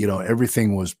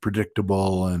 everything was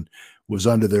predictable and was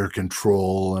under their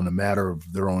control and a matter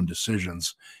of their own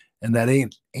decisions. And that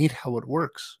ain't how it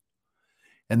works.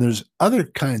 And there's other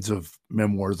kinds of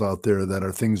memoirs out there that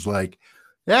are things like,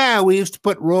 we used to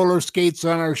put roller skates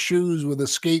on our shoes with a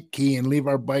skate key and leave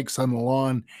our bikes on the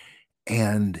lawn.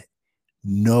 And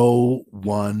no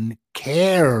one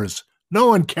cares. No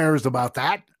one cares about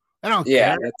that. I don't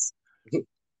care.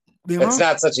 It's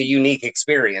not such a unique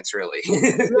experience, really.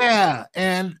 Yeah.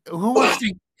 And who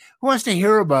wants to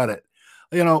hear about it?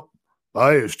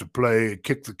 I used to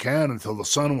kick the can until the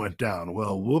sun went down.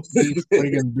 Well, whoop-de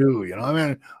friggin' do, I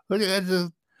mean,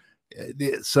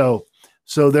 so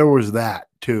there was that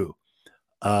too.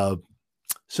 So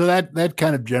that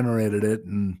kind of generated it,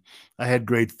 and I had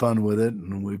great fun with it,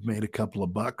 and we've made a couple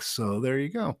of bucks. So there you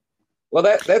go. Well,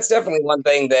 that's definitely one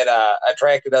thing that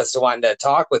attracted us to wanting to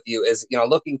talk with you is,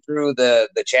 looking through the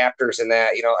chapters and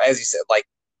that, as you said, like,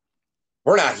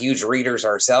 we're not huge readers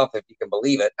ourselves, if you can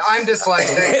believe it. I'm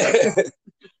dyslexic.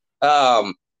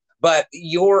 But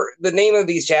the name of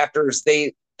these chapters,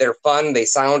 they're fun. They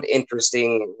sound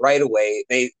interesting right away.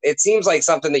 It seems like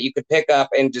something that you could pick up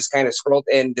and just kind of scroll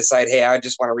and decide, hey, I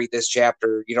just want to read this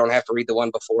chapter. You don't have to read the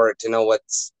one before it to know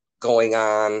what's going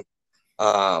on.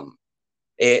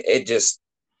 It just,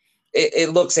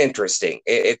 it looks interesting.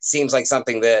 It seems like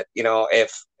something that, you know,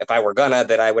 if I were gonna,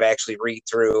 that I would actually read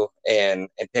through and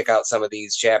pick out some of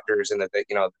these chapters, and that,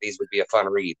 you know, these would be a fun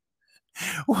read.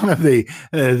 One of the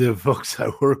folks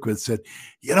I work with said,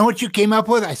 "You know what you came up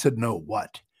with?" I said, "No,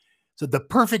 what?" So the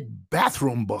perfect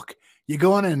bathroom book. You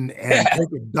go in and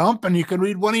take a dump, and you can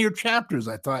read one of your chapters.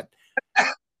 I thought,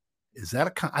 is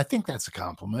that I think that's a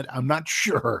compliment. I'm not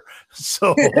sure.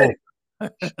 So,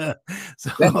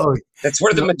 that's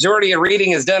where the majority of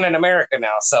reading is done in America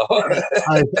now. So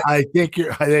I think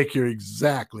you're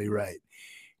exactly right.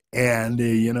 And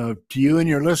you know, to you and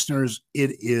your listeners,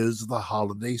 it is the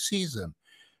holiday season,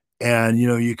 and you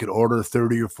know, you could order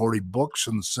 30 or 40 books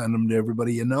and send them to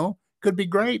everybody you know. Could be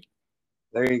great.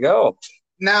 There you go.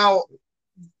 Now,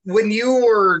 when you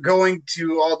were going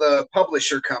to all the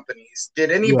publisher companies, did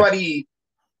anybody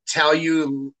tell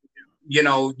you, you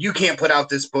know, you can't put out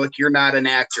this book, you're not an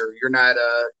actor, you're not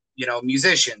a, you know,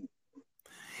 musician?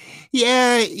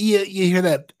 Yeah, you hear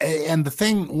that. And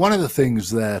one of the things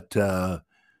that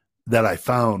that I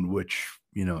found, which,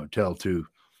 you know, tell to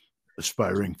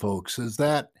aspiring folks, is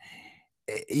that,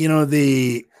 you know,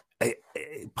 the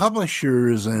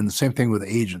publishers, and the same thing with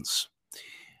agents,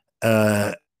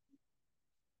 and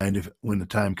if when the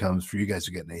time comes for you guys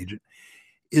to get an agent,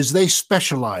 is they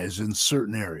specialize in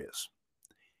certain areas.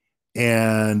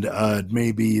 And it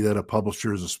may be that a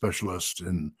publisher is a specialist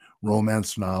in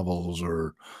romance novels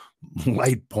or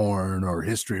light porn or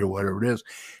history or whatever it is.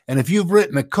 And if you've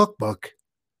written a cookbook,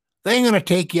 they ain't going to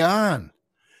take you on.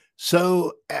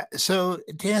 So to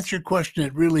answer your question,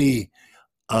 it really,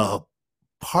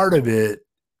 part of it,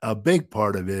 a big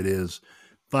part of it, is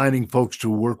finding folks to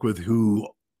work with who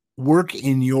work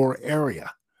in your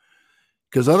area.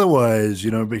 Because otherwise,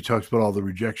 you know, everybody talks about all the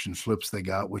rejection slips they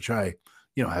got, which I,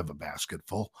 you know, have a basket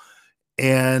full.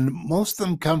 And most of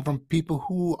them come from people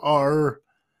who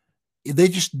they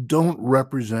just don't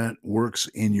represent works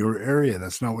in your area.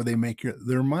 That's not where they make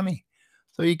their money.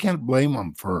 So you can't blame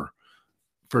them for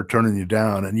turning you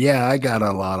down. And yeah, I got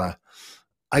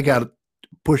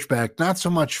pushback, not so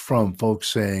much from folks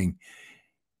saying,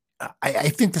 I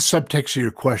think the subtext of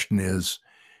your question is,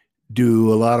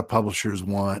 do a lot of publishers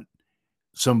want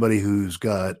somebody who's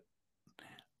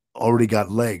already got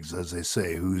legs, as they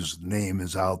say, whose name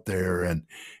is out there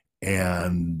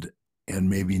and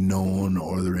maybe known,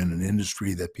 or they're in an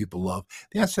industry that people love?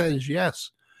 The answer is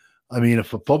yes. I mean,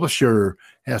 if a publisher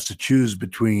has to choose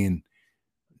between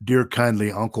Dear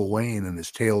Kindly Uncle Wayne and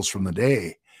his Tales from the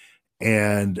Day,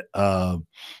 and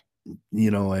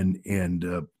you know, and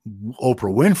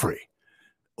Oprah Winfrey,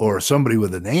 or somebody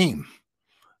with a name,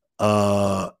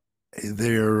 they're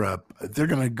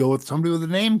going to go with somebody with a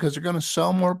name because they're going to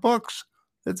sell more books.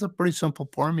 It's a pretty simple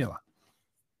formula.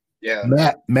 Yeah,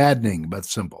 maddening but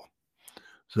simple.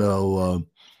 So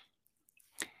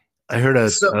I heard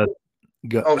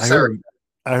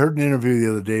I heard an interview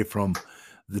the other day from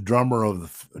the drummer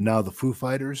of the Foo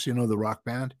Fighters, you know, the rock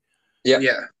band. Yeah.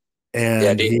 And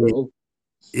and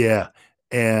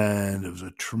it was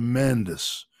a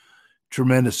tremendous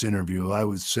interview, I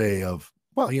would say, of,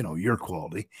 well, you know, your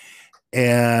quality.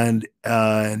 And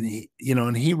he, you know,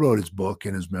 and he wrote his book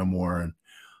and his memoir and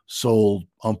sold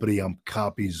umpity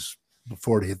copies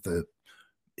before it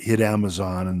hit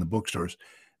Amazon and the bookstores,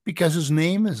 because his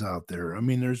name is out there. I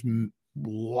mean, there's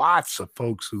lots of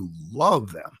folks who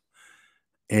love them,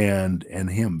 and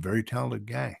him, very talented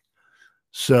guy.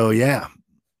 So yeah,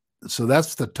 so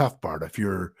that's the tough part. If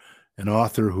you're an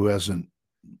author who hasn't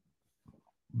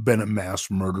been a mass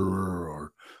murderer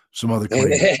or some other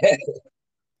crazy,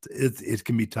 it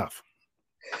can be tough.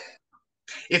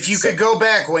 If you could go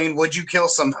back, Wayne, would you kill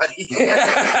somebody?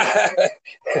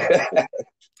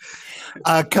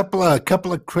 A couple of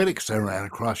critics I ran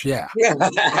across, yeah.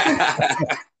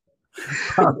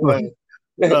 Probably.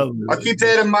 I'll keep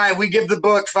that in mind. We give the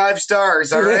book 5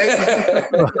 stars, all right?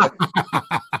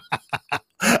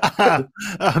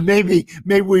 Maybe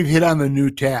we've hit on the new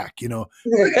tack, you know.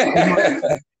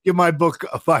 Give my book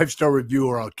a 5-star review,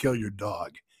 or I'll kill your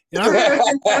dog. You know?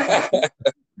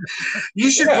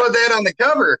 You should put that on the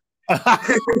cover.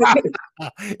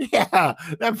 Yeah,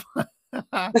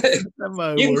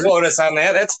 you can quote us on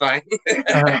that. That's fine.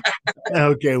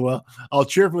 Okay, well, I'll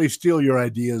cheerfully steal your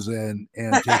ideas and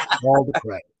take all the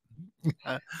credit.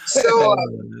 So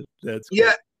that's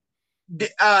yeah.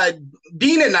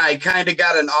 Dean and I kind of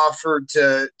got an offer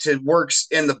to work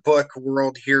in the book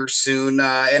world here soon,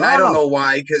 and I don't know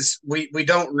why, because we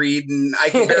don't read and I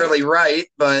can barely write,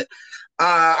 but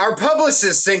our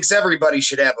publicist thinks everybody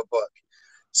should have a book.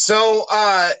 So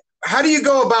how do you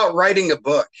go about writing a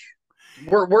book?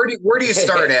 Where do you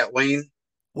start at, Wayne?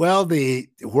 Well,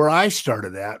 where I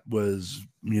started at was,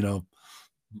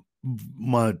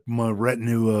 my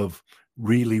retinue of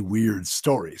really weird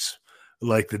stories,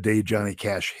 like the day Johnny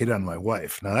Cash hit on my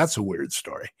wife. Now that's a weird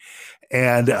story,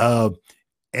 and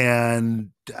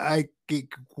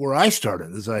where I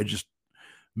started is I just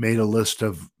made a list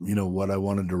of what I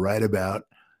wanted to write about,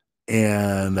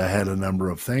 and I had a number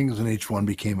of things, and each one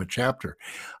became a chapter.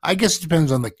 I guess it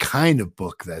depends on the kind of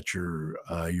book that you're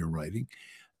writing.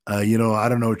 I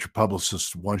don't know what your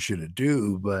publicist wants you to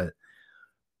do, but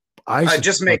I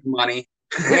just make money.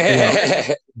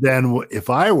 Then if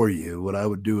I were you, what I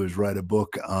would do is write a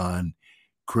book on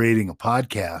creating a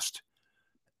podcast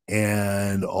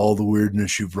and all the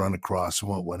weirdness you've run across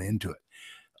and what went into it.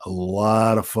 A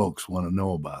lot of folks want to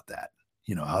know about that,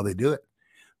 how they do it.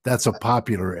 That's a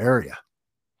popular area.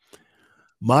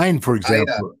 Mine, for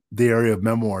example, the area of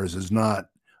memoirs is not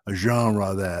a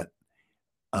genre that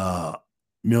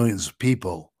millions of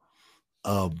people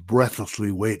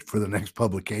breathlessly wait for the next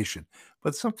publication.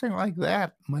 But something like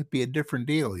that might be a different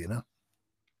deal,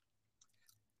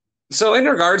 So in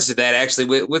regards to that,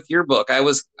 actually, with your book, I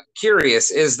was curious,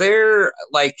 is there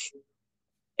like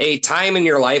a time in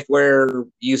your life where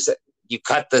you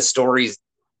cut the stories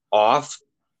off,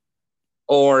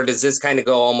 or does this kind of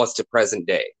go almost to present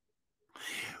day?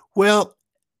 Well,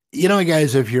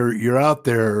 guys, if you're out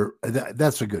there,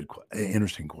 that's a good,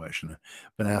 interesting question.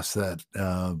 I've been asked that.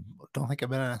 Don't think I've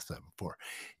been asked that before.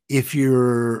 If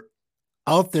you're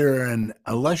out there, and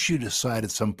unless you decide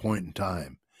at some point in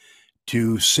time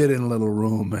to sit in a little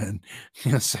room and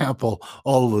sample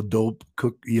all the dope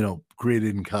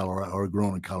created in Colorado or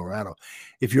grown in Colorado,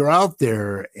 if you're out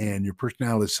there and your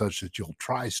personality is such that you'll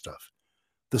try stuff,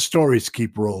 the stories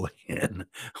keep rolling in.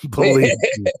 Believe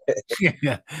me.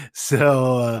 Yeah.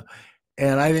 So,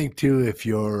 and I think too, if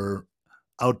you're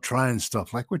out trying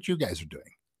stuff like what you guys are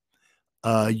doing,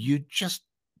 you just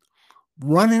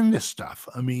run into stuff.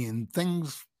 I mean,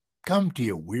 things come to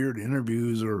you, weird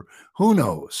interviews or who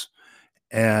knows.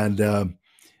 And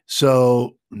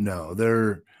so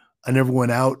no, I never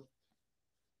went out,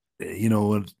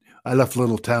 when I left a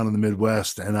little town in the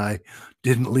Midwest, and I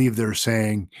didn't leave there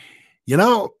saying,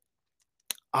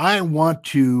 I want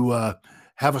to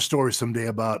have a story someday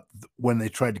about when they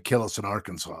tried to kill us in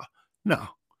Arkansas. No.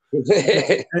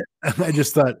 I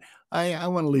just thought, I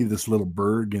want to leave this little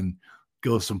burg and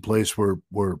go someplace where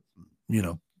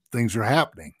things are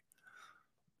happening.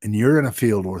 And you're in a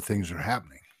field where things are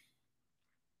happening.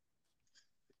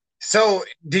 So,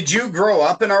 did you grow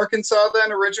up in Arkansas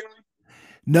then originally?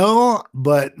 No,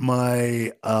 but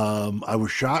I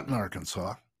was shot in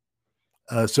Arkansas.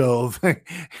 So right,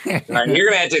 you're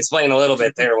gonna have to explain a little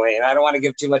bit there, Wayne. I don't want to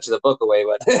give too much of the book away,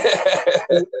 but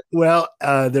well,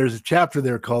 there's a chapter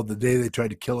there called "The Day They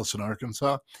Tried to Kill Us in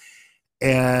Arkansas,"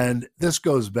 and this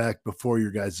goes back before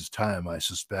your guys' time, I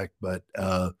suspect. But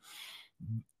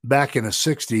back in the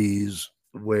 '60s,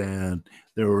 when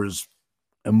there was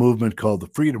a movement called the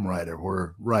Freedom Rider,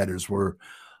 where riders were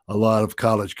a lot of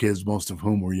college kids, most of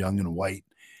whom were young and white,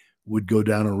 would go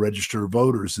down and register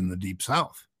voters in the Deep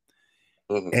South.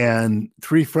 Mm-hmm. And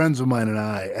three friends of mine and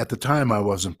I, at the time I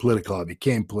wasn't political, I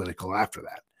became political after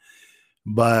that.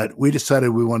 But we decided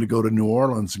we wanted to go to New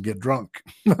Orleans and get drunk.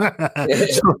 So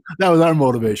that was our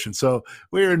motivation. So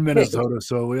we were in Minnesota,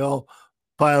 so we all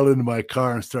piled into my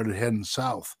car and started heading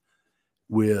south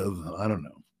with, I don't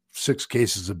know, 6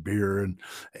 cases of beer,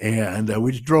 and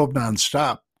we just drove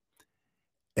nonstop.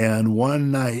 And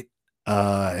one night,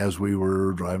 as we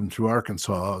were driving through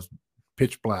Arkansas, it was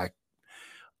pitch black,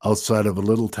 outside of a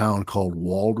little town called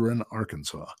Waldron,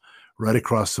 Arkansas, right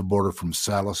across the border from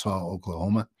Sallisaw,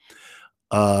 Oklahoma.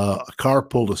 A car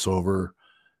pulled us over.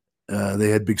 They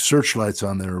had big searchlights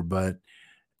on there, but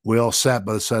we all sat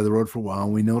by the side of the road for a while,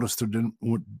 and we noticed there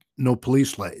no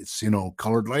police lights,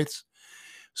 colored lights.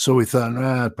 So we thought,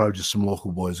 probably just some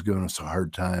local boys giving us a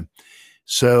hard time.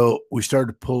 So we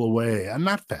started to pull away. I'm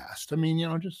not fast. I mean,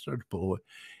 just started to pull away.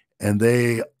 And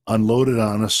they unloaded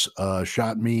on us,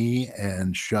 shot me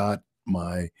and shot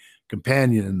my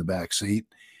companion in the back seat,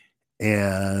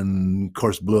 and of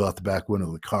course blew out the back window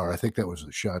of the car. I think that was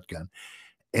a shotgun.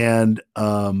 And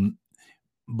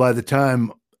by the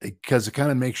time, because it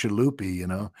kind of makes you loopy,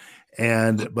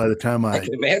 and by the time I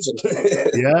can imagine.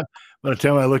 Yeah, by the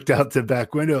time I looked out the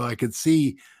back window, I could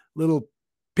see little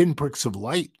pinpricks of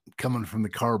light coming from the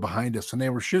car behind us, and they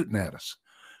were shooting at us.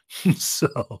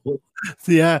 So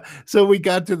we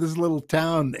got to this little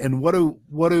town, and what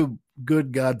do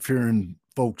good God-fearing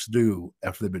folks do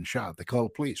after they've been shot? They call the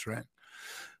police, right?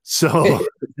 So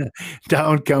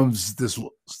down comes this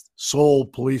sole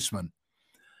policeman,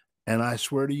 and I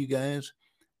swear to you guys,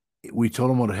 we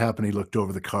told him what had happened. He looked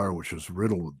over the car, which was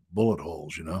riddled with bullet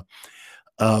holes,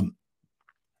 Um,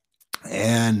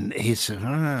 and he said,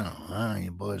 "Oh,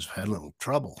 you boys had a little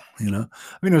trouble, I mean,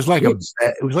 it was like a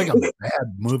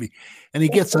bad movie." And he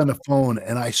gets on the phone,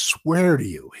 and I swear to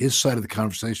you, his side of the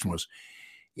conversation was,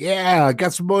 "Yeah, I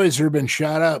got some boys who have been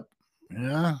shot up.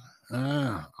 Yeah,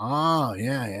 oh,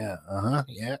 yeah,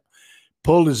 yeah."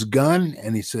 Pulled his gun,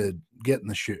 and he said, "Get in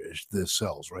the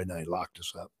cells right now." He locked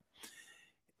us up.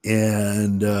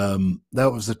 And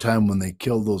that was the time when they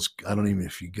killed those. I don't even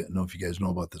know if you guys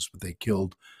know about this, but they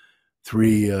killed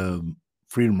 3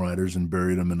 freedom riders and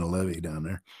buried them in a levee down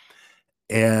there.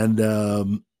 And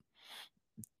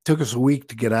took us a week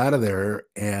to get out of there.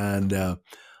 And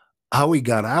how we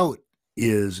got out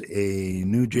is a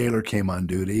new jailer came on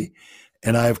duty.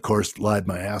 And I, of course, lied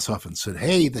my ass off and said,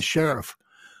 "Hey, the sheriff,"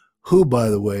 who, by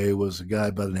the way, was a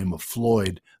guy by the name of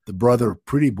Floyd, the brother of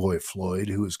Pretty Boy Floyd,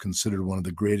 who is considered one of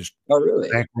the greatest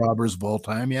bank robbers of all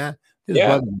time. Yeah.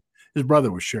 His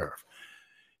brother was sheriff.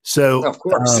 So, of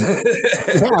course.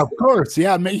 Yeah, of course.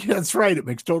 Yeah, that's right. It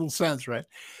makes total sense, right?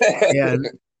 And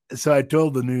so I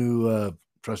told the new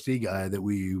trustee guy that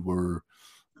we were,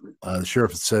 the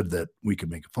sheriff had said that we could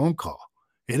make a phone call.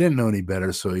 He didn't know any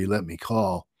better, so he let me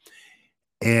call.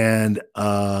 And,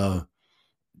 of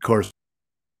course,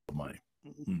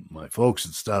 my folks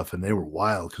and stuff, and they were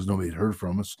wild because nobody had heard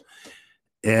from us.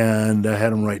 And I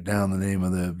had them write down the name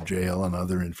of the jail and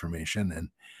other information, and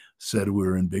said we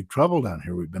were in big trouble down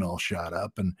here. We've been all shot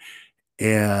up.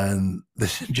 And the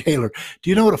jailer,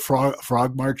 do you know what a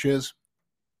frog march is?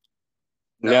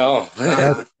 No.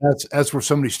 That's where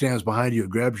somebody stands behind you,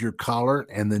 grabs your collar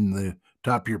and then the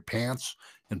top of your pants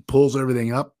and pulls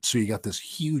everything up. So you got this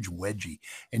huge wedgie,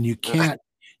 and you can't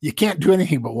do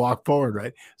anything but walk forward,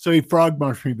 right? So he frog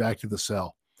marched me back to the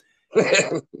cell.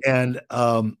 And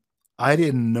I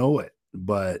didn't know it,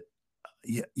 but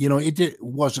it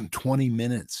wasn't 20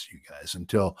 minutes, you guys,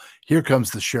 until here comes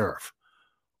the sheriff,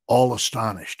 all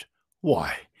astonished.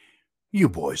 "Why, you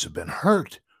boys have been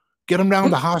hurt. Get them down to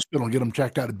the hospital, get them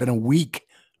checked out. It'd been a week,"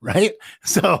 right?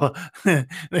 So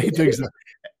they took some,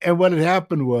 and what had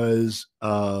happened was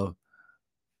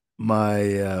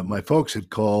my folks had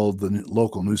called the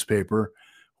local newspaper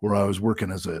where I was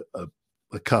working as a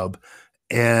cub,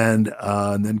 and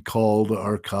then called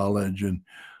our college and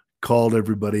called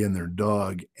everybody and their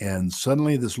dog. And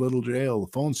suddenly this little jail,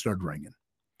 the phone started ringing.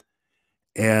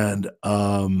 And,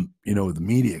 with the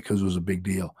media, because it was a big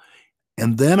deal.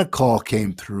 And then a call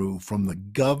came through from the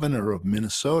governor of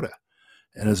Minnesota.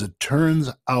 And as it turns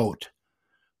out,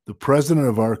 the president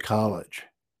of our college,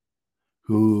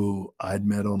 who I'd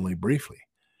met only briefly,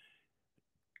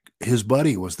 his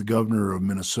buddy was the governor of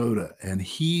Minnesota. And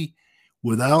he,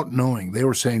 without knowing, they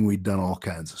were saying we'd done all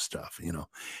kinds of stuff,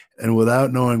 and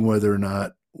without knowing whether or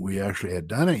not we actually had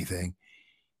done anything,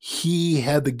 he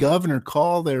had the governor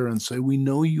call there and say, "We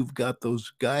know you've got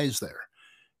those guys there.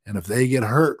 And if they get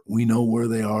hurt, we know where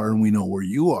they are and we know where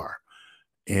you are.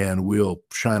 And we'll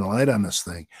shine a light on this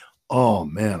thing." Oh,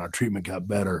 man, our treatment got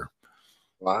better.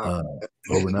 Wow.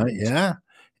 Overnight. Yeah.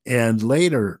 And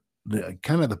later, the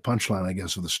punchline, I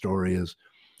guess, of the story is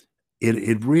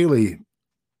it really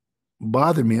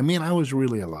bothered me. I mean, I was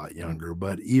really a lot younger,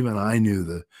 but even I knew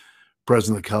the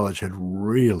president of the college had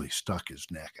really stuck his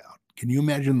neck out. Can you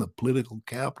imagine the political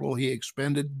capital he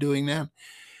expended doing that?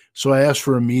 So I asked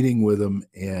for a meeting with him,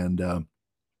 and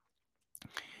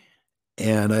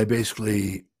I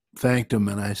basically thanked him,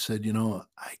 and I said,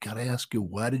 "I got to ask you,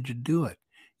 why did you do it?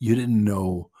 You didn't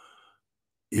know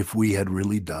if we had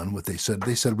really done what they said.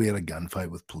 They said we had a gunfight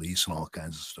with police and all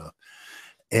kinds of stuff."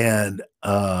 And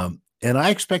I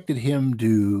expected him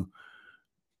to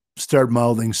start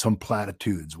mouthing some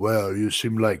platitudes. "Well, you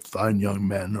seem like fine young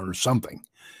men," or something.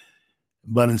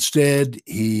 But instead,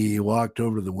 he walked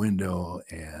over to the window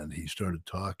and he started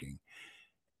talking.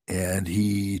 And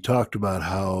he talked about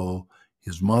how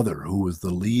his mother, who was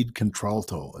the lead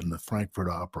contralto in the Frankfurt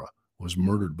Opera, was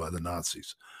murdered by the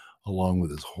Nazis, along with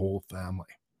his whole family.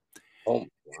 Oh,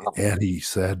 wow. And he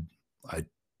said, "I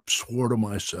swore to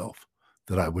myself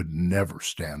that I would never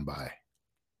stand by.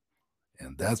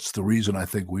 And that's the reason I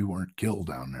think we weren't killed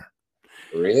down there."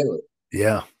 Really?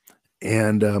 Yeah.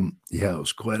 And it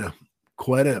was quite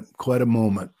a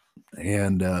moment.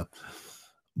 And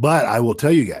but I will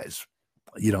tell you guys,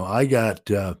 I got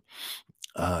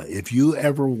if you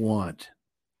ever want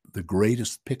the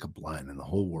greatest pickup line in the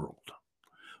whole world,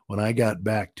 when I got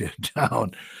back to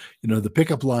town, the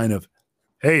pickup line of,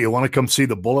 "Hey, you want to come see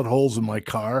the bullet holes in my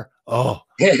car?" Oh,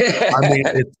 I mean,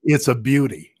 it's a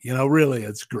beauty, really,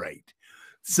 it's great.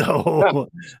 So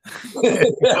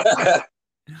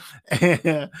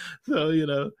And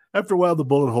so, after a while, the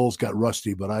bullet holes got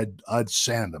rusty, but I'd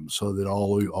sand them so that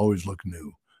always look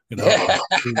new.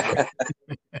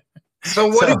 So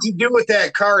what did you do with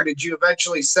that car? Did you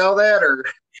eventually sell that, or?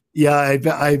 Yeah,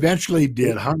 I eventually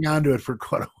did. Hung on to it for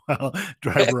quite a while.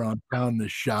 Drive around town in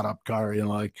this shot up car,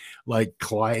 like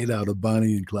Clyde out of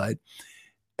Bonnie and Clyde.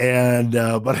 And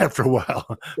but after a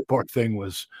while, poor thing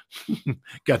was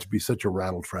got to be such a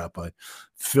rattle trap. I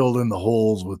filled in the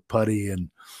holes with putty and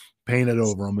painted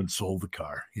over them and sold the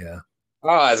car. Yeah. Oh,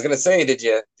 I was gonna say, did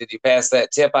you pass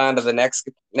that tip on to the next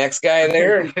guy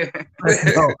there?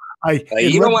 No,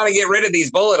 you don't want to get rid of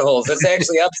these bullet holes. This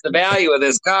actually ups the value of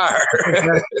this car.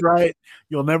 That's right.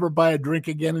 You'll never buy a drink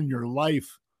again in your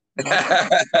life.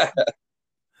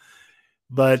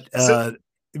 But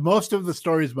most of the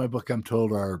stories in my book, I'm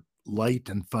told, are light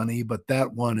and funny, but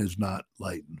that one is not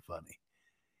light and funny.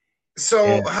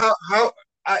 So how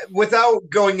without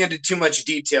going into too much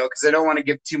detail, because I don't want to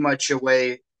give too much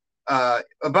away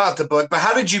about the book, but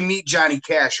how did you meet Johnny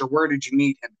Cash, or where did you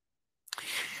meet him?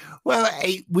 Well,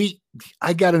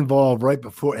 I got involved right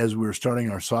before, as we were starting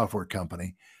our software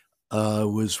company,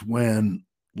 was when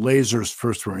lasers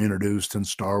first were introduced and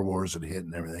Star Wars had hit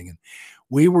and everything. And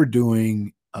we were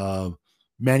doing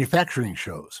manufacturing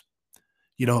shows,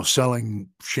 selling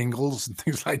shingles and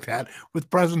things like that with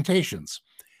presentations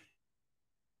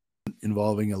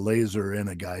involving a laser, and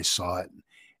a guy saw it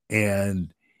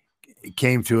and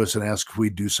came to us and asked if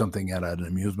we'd do something at an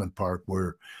amusement park,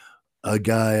 where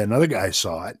another guy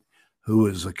saw it, who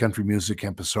was a country music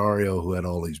impresario who had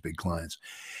all these big clients,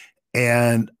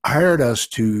 and hired us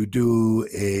to do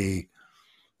a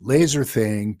laser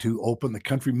thing to open the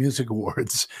Country Music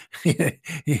Awards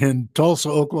in Tulsa,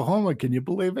 Oklahoma. Can you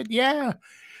believe it? Yeah.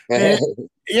 And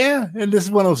this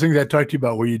is one of those things I talked to you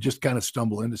about, where you just kind of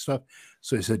stumble into stuff.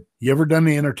 So he said, "You ever done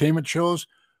the entertainment shows?"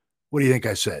 What do you think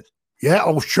I said? "Yeah,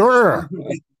 oh sure."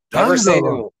 Never say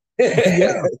no.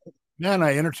 Yeah. Man,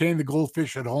 I entertain the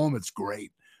goldfish at home. It's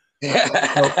great.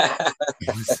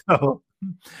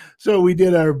 So we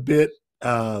did our bit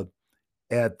at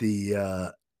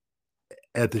the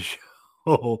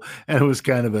show, and it was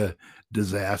kind of a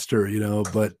disaster,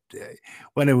 but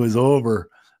when it was over,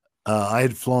 I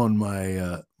had flown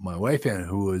my wife in,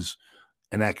 who was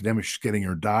an academic. She's getting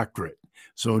her doctorate,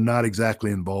 so not exactly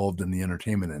involved in the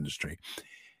entertainment industry.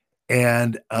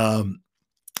 And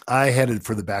I headed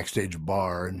for the backstage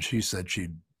bar, and she said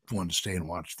she'd want to stay and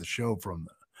watch the show from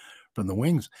the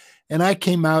wings. And I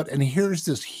came out, and here's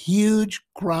this huge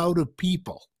crowd of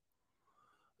people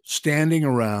standing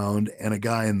around, and a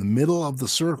guy in the middle of the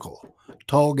circle,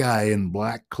 tall guy in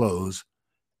black clothes,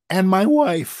 and my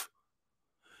wife.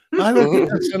 I looked at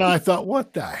this and I thought,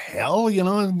 what the hell, is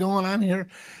going on here?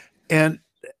 And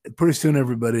pretty soon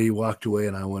everybody walked away,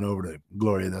 and I went over to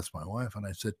Gloria, that's my wife, and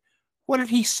I said, "What did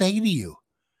he say to you?"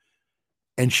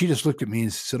 And she just looked at me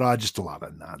and said, "Oh, just a lot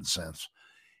of nonsense."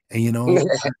 And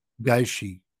guys,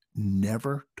 she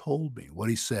never told me what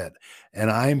he said.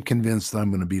 And I am convinced that I'm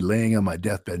going to be laying on my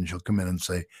deathbed, and she'll come in and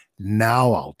say,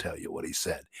 "Now I'll tell you what he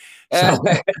said."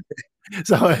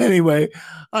 So anyway,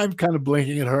 I'm kind of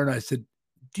blinking at her, and I said,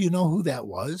 "Do you know who that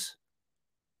was?"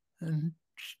 And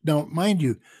now, mind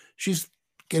you, she's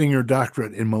getting her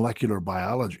doctorate in molecular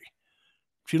biology.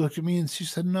 She looked at me and she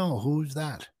said, "No, who's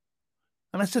that?"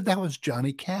 And I said, "That was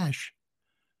Johnny Cash."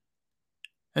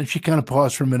 And she kind of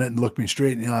paused for a minute and looked me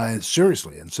straight in the eyes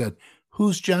seriously and said,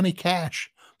 "Who's Johnny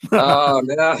Cash?" Oh,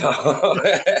 no.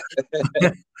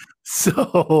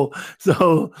 So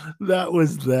that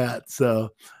was that.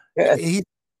 So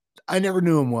I never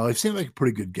knew him well. He seemed like a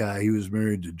pretty good guy. He was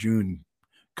married to June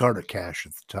Carter Cash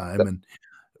at the time. And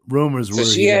rumors were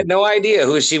she had no idea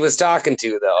who she was talking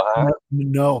to, though, huh?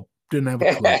 No, didn't have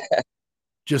a clue.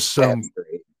 Just some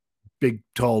big,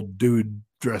 tall dude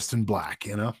dressed in black,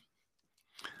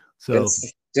 So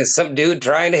it's just some dude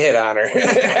trying to hit on her.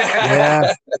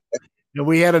 Yeah.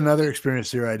 We had another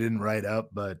experience here I didn't write up,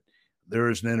 but there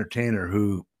was an entertainer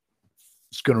who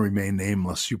is going to remain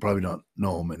nameless. You probably don't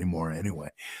know him anymore anyway.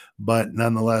 But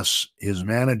nonetheless, his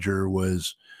manager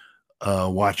was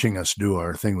watching us do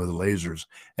our thing with the lasers,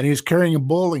 and he was carrying a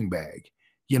bowling bag.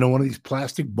 One of these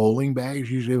plastic bowling bags,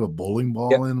 usually have a bowling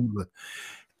ball in them.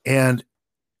 And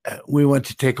we went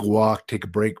to take a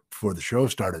break before the show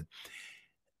started.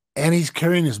 And he's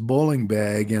carrying this bowling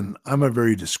bag, and I'm a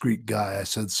very discreet guy. I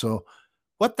said, "So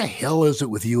what the hell is it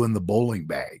with you in the bowling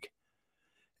bag?"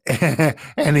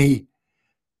 and he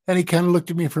kind of looked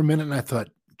at me for a minute, and I thought,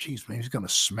 geez, maybe he's going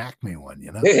to smack me one,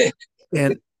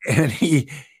 and he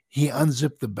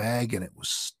unzipped the bag, and it was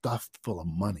stuffed full of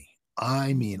money.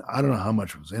 I mean, I don't know how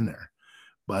much was in there,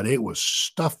 but it was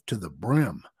stuffed to the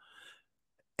brim.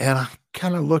 And I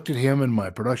kind of looked at him and my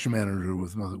production manager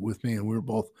with me, and we were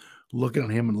both looking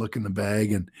at him and looking in the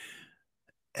bag,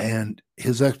 and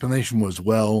his explanation was,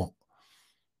 well,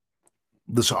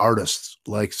 this artist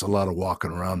likes a lot of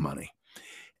walking around money.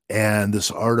 And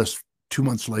this artist 2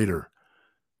 months later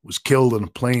was killed in a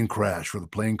plane crash where the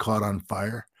plane caught on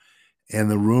fire.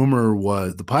 And the rumor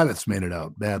was the pilots made it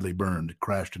out badly burned,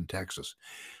 crashed in Texas.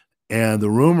 And the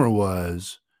rumor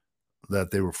was that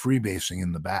they were freebasing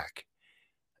in the back.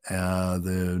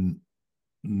 The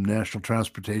National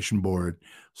Transportation Board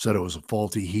said it was a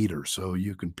faulty heater. So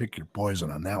you can pick your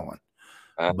poison on that one.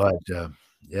 But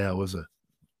yeah, it was a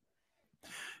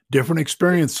different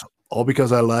experience, all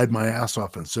because I lied my ass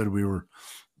off and said we were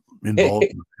involved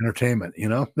in entertainment.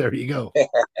 There you go.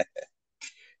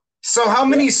 So how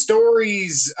many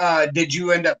stories did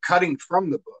you end up cutting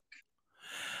from the book?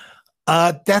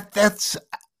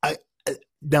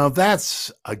 Now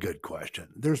that's a good question.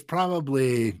 There's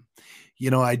probably,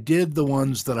 I did the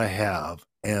ones that I have,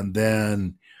 and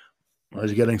then I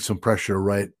was getting some pressure to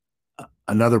write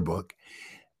another book,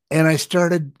 and I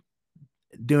started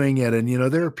doing it. And,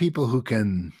 there are people who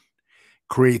can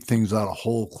create things out of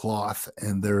whole cloth,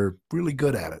 and they're really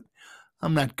good at it.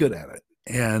 I'm not good at it.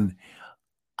 And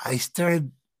I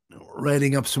started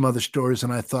writing up some other stories,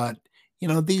 and I thought,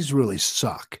 these really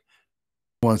suck.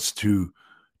 Wants to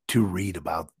read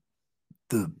about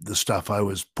the stuff I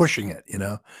was pushing it,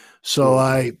 So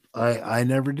I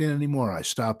never did anymore. I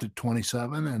stopped at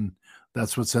 27, and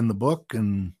that's what's in the book,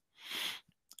 and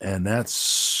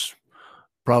that's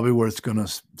probably where it's going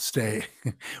to stay.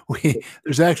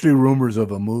 There's actually rumors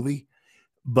of a movie,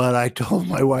 but I told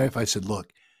my wife, I said,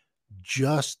 look,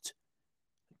 just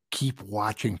keep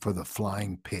watching for the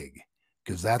flying pig,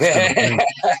 because that's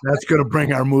going to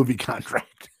bring our movie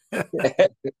contract.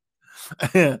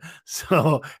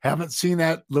 So haven't seen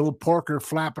that little porker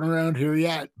flapping around here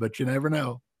yet, but you never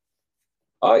know.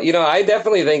 Oh, I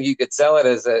definitely think you could sell it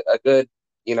as a good,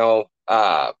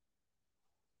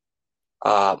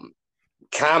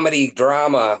 comedy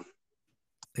drama,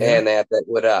 and that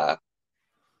would,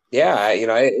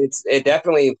 it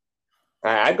definitely,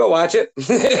 I'd go watch it.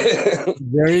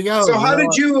 There you go. So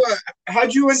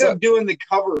how'd you end up doing the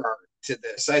cover art to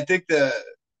this? I think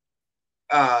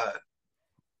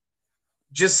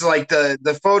just like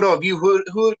the photo of you,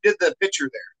 who did the picture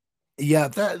there? Yeah,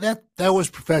 that was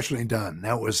professionally done.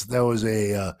 That was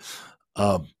a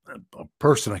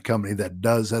person, a company that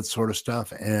does that sort of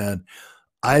stuff. And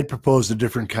I had proposed a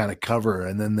different kind of cover,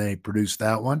 and then they produced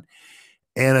that one.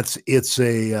 And it's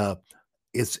a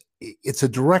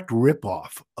direct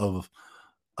ripoff of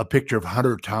a picture of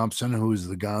Hunter Thompson, who is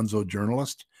the Gonzo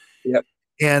journalist. Yep.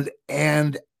 And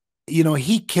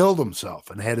he killed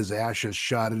himself and had his ashes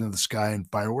shot into the sky in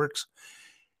fireworks.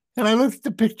 And I looked at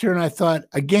the picture and I thought,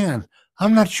 again,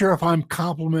 I'm not sure if I'm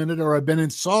complimented or I've been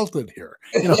insulted here.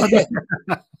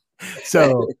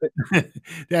 So to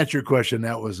answer your question,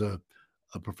 that was a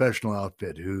professional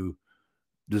outfit who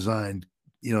designed,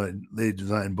 they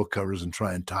design book covers and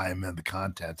try and tie them in the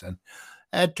content. And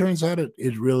it turns out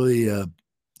it really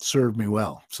served me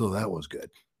well. So that was good.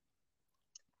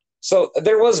 So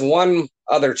there was one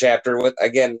other chapter with,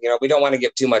 again, we don't want to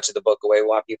give too much of the book away. We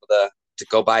want people to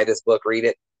go buy this book, read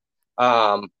it.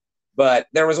 But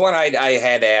there was one I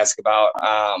had to ask about,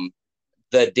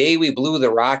 the day we blew the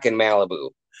rock in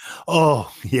Malibu.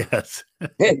 Oh, yes.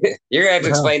 You're going to have to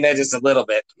explain that just a little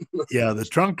bit. Yeah, the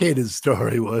truncated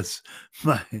story was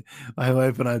my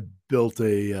wife and I built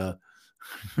a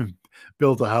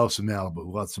house in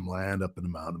Malibu. Bought some land up in the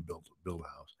mountain, built a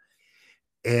house.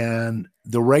 And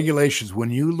the regulations,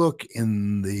 when you look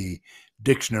in the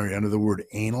dictionary under the word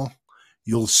anal,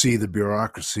 you'll see the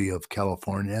bureaucracy of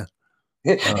California.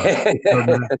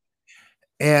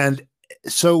 And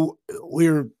so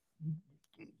we're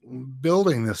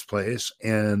building this place,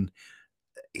 and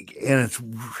it's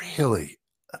really,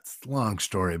 it's a long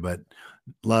story, but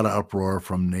a lot of uproar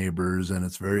from neighbors, and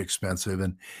it's very expensive.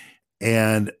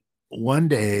 And one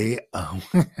day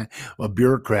a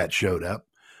bureaucrat showed up,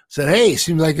 said, "Hey,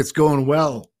 seems like it's going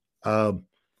well. Are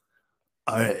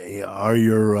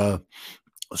your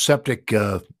septic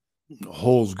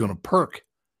holes going to perk?"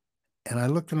 And I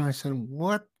looked at him and I said,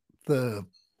 "What the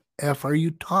F are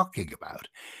you talking about?"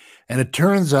 And it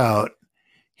turns out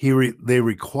they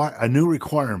require a new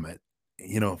requirement,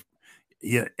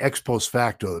 ex post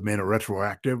facto that made it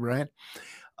retroactive, right?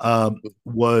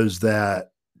 Was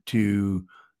that to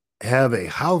have a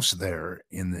house there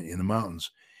in the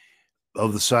mountains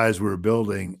of the size we were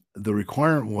building, the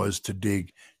requirement was to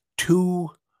dig 2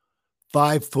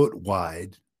 5-foot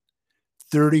wide,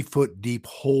 30-foot deep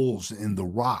holes in the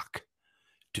rock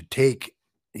to take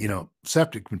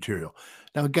septic material.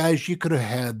 Now, guys, you could have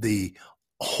had the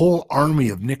whole army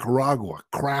of Nicaragua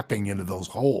crapping into those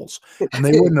holes, and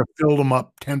they wouldn't have filled them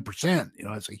up 10%.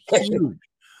 It's a huge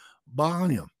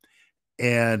volume.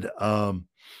 And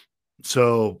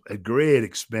so at great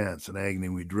expense and agony,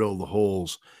 we drilled the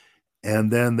holes,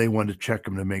 and then they wanted to check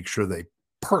them to make sure they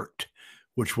perked,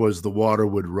 which was the water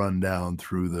would run down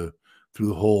through the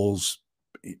holes,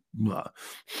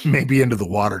 maybe into the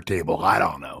water table. I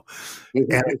don't know.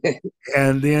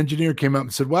 And the engineer came up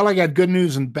and said, well, I got good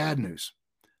news and bad news.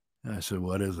 And I said,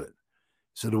 what is it?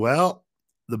 He said, well,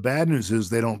 the bad news is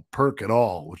they don't perk at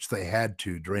all, which they had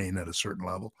to drain at a certain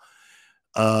level,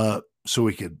 so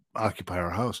we could occupy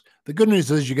our house. The good news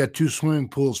is you got 2 swimming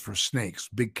pools for snakes,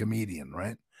 big comedian,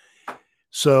 right?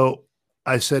 So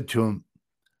I said to him,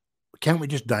 can't we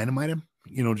just dynamite him?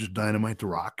 Just dynamite the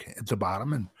rock at the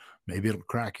bottom and maybe it'll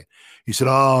crack it. He said,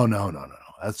 oh, no.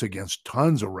 That's against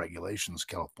tons of regulations,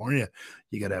 California.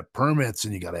 You got to have permits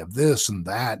and you got to have this and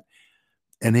that.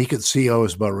 And he could see I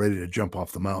was about ready to jump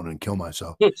off the mountain and kill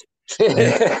myself.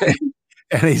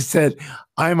 And he said,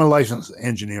 I'm a licensed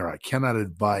engineer. I cannot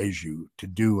advise you to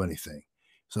do anything.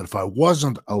 He said, if I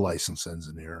wasn't a licensed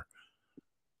engineer,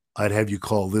 I'd have you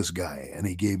call this guy. And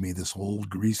he gave me this old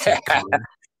greasy card.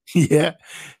 Yeah.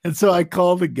 And so I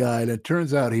called the guy, and it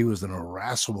turns out he was an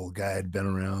irascible guy, had been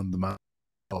around the mountain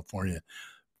of California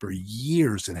for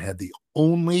years and had the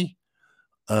only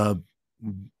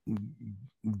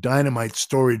dynamite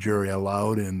storage area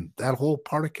allowed in that whole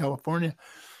part of California.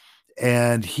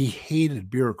 And he hated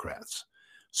bureaucrats.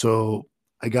 So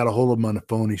I got a hold of him on the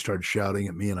phone. He started shouting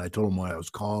at me, and I told him why I was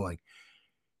calling.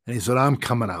 And he said, I'm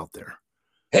coming out there.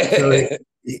 So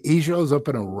he shows up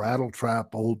in a rattle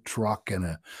trap old truck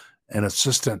and an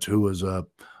assistant who was a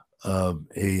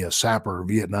sapper,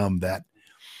 Vietnam vet.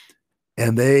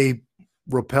 And they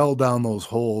rappelled down those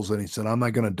holes. And he said, I'm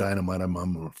not going to dynamite them.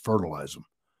 I'm going to fertilize them.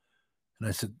 And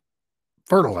I said,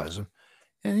 fertilize them?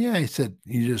 And yeah, he said,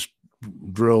 you just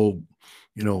drill,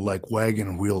 like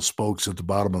wagon wheel spokes at the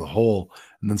bottom of the hole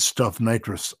and then stuff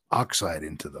nitrous oxide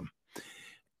into them.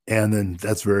 And then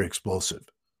that's very explosive.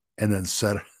 And then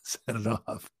set it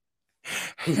off.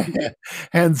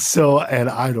 And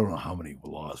I don't know how many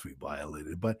laws we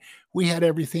violated, but we had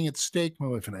everything at stake, my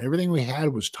wife and I. Everything we had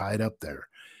was tied up there.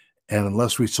 And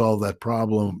unless we solved that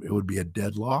problem, it would be a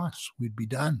dead loss. We'd be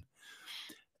done.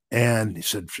 And he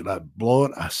said, should I blow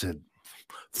it? I said,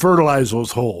 fertilize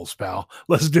those holes, pal.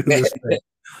 Let's do this thing.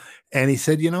 And he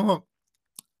said, you know what?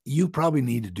 You probably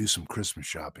need to do some Christmas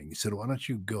shopping. He said, why don't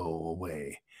you go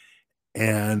away?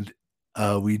 And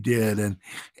we did.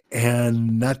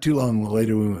 And not too long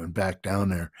later, we went back down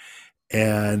there.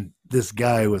 And this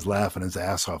guy was laughing his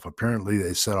ass off. Apparently,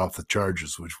 they set off the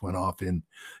charges, which went off in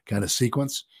kind of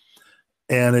sequence.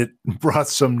 And it brought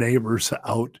some neighbors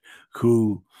out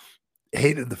who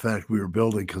hated the fact we were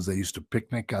building because they used to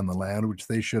picnic on the land, which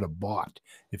they should have bought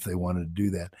if they wanted to do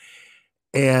that.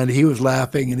 And he was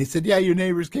laughing, and he said, yeah, your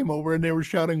neighbors came over and they were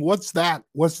shouting, what's that?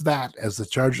 What's that? As the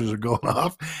charges are going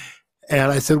off.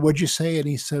 And I said, what'd you say? And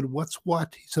he said, what's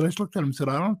what? He said, I just looked at him and said,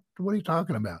 what are you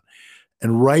talking about?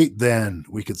 And right then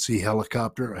we could see a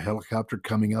helicopter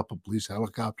coming up, a police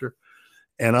helicopter.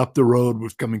 And up the road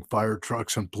was coming fire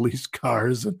trucks and police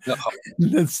cars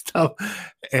and stuff.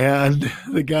 And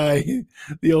the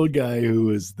old guy who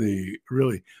was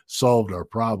really solved our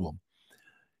problem,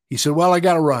 he said, well, I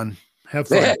got to run. Have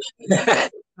fun.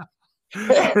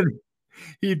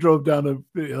 He drove down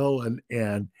the hill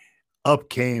and up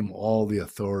came all the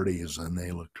authorities, and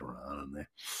they looked around and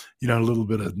they, a little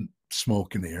bit of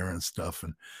smoke in the air and stuff.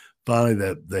 And finally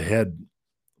the head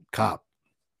cop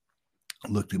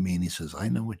looked at me and he says, I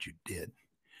know what you did.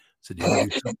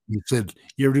 He said,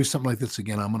 you ever do something like this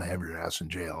again, I'm going to have your ass in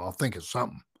jail. I'll think of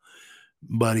something.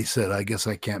 But he said, I guess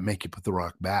I can't make you put the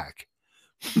rock back.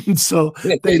 So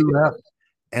they left.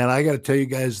 And I got to tell you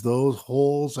guys, those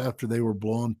holes after they were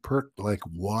blown perked like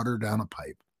water down a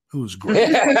pipe. It was great.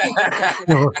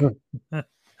 The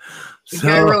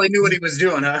guy really knew what he was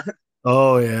doing, huh?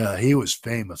 Oh, yeah. He was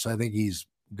famous. I think he's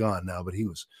gone now, but he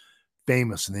was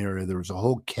famous in the area. There was a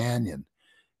whole canyon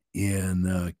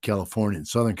in California, in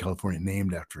Southern California,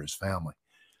 named after his family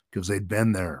because they'd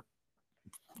been there,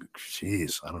 I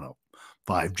don't know,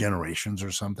 5 generations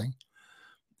or something.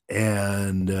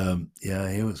 And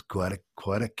yeah, he was quite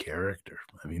a character.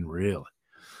 I mean, really.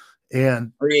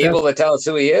 And are you able to tell us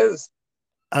who he is?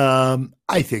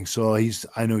 I think so.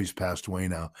 I know he's passed away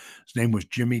now. His name was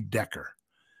Jimmy Decker.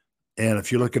 And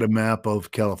if you look at a map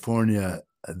of California,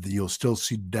 you'll still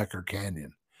see Decker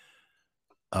Canyon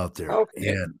out there.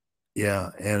 Okay.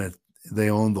 And they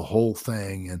owned the whole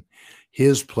thing. And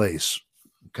his place,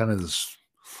 kind of this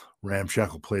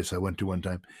ramshackle place I went to one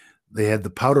time. They had the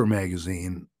Powder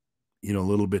magazine, a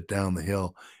little bit down the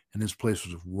hill, and his place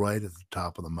was right at the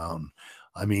top of the mountain.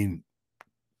 I mean,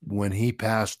 when he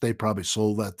passed, they probably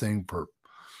sold that thing for,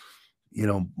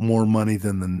 more money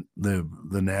than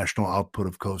the national output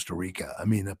of Costa Rica. I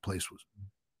mean, that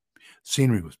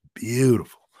scenery was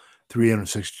beautiful,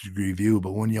 360-degree view.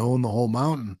 But when you own the whole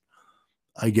mountain,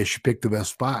 I guess you picked the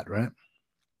best spot, right?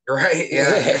 Right.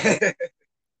 Yeah.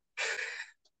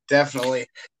 Definitely.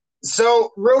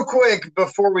 So, real quick,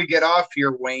 before we get off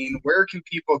here, Wayne, where can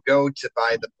people go to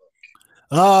buy the book?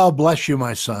 Oh, bless you,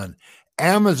 my son.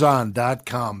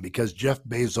 Amazon.com, because Jeff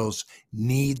Bezos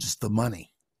needs the money.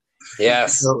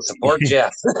 Yes. Support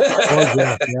Jeff. Support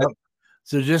Jeff, yep.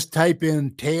 So just type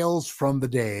in Tales from the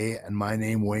Day and my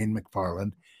name, Wayne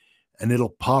McFarland, and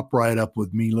it'll pop right up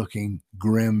with me looking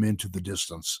grim into the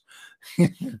distance.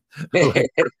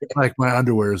 like my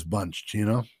underwear is bunched,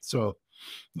 So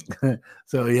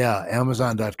yeah,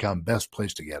 Amazon.com, best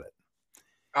place to get it.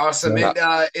 Awesome.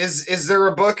 And is there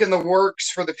a book in the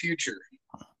works for the future?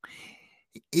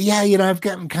 Yeah, I've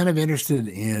gotten kind of interested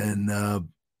in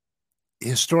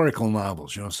historical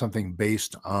novels, something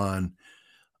based on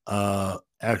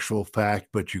actual fact,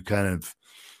 but you kind of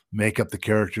make up the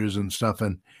characters and stuff.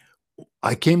 And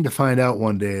I came to find out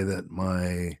one day that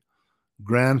my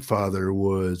grandfather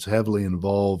was heavily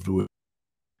involved with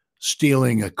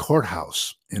stealing a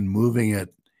courthouse and moving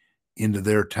it into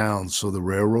their town so the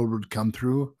railroad would come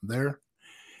through there.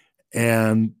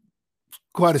 And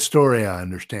quite a story, I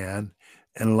understand,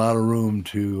 and a lot of room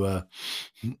to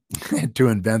to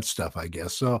invent stuff, I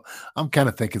guess. So I'm kind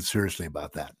of thinking seriously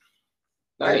about that.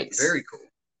 Nice. Very cool.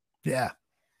 Yeah.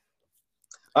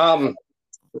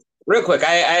 Real quick,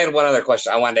 I had one other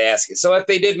question I wanted to ask you. So if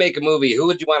they did make a movie, who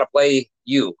would you want to play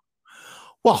you?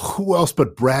 Well, who else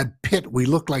but Brad Pitt? We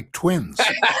look like twins.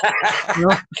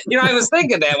 I was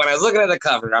thinking that when I was looking at the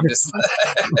cover. I'm just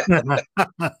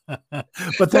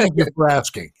But thank you for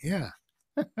asking. Yeah.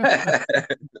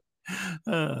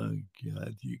 Oh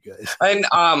God, you guys. And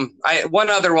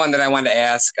one other one that I wanted to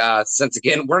ask, since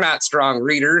again we're not strong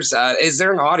readers, is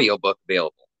there an audiobook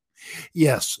available?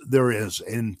 Yes, there is.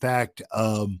 In fact,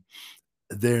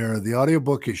 the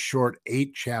audiobook is short,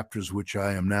 8 chapters, which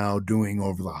I am now doing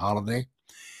over the holiday.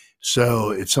 So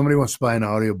if somebody wants to buy an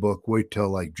audiobook, wait till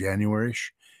like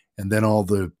January-ish, and then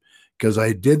because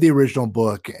I did the original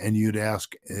book, and you'd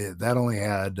ask, that only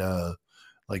had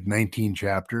like 19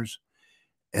 chapters.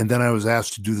 And then I was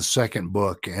asked to do the second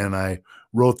book, and I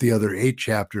wrote the other 8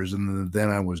 chapters, and then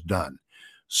I was done.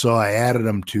 So I added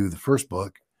them to the first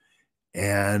book,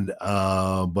 and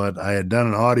but I had done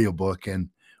an audiobook, and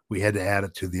we had to add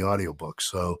it to the audiobook.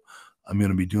 So I'm going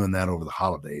to be doing that over the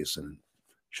holidays, and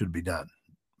should be done.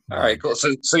 All right, cool.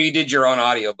 So you did your own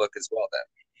audiobook as well then?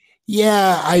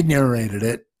 Yeah, I narrated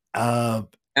it.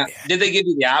 Did they give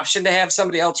you the option to have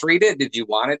somebody else read it? Did you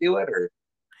want to do it, or?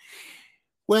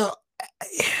 Well,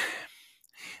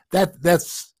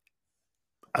 that's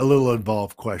a little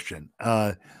involved question.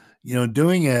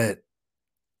 Doing it,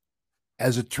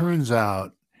 as it turns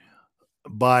out,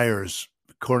 buyers,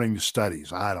 according to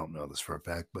studies, I don't know this for a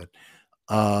fact, but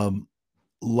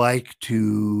like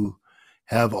to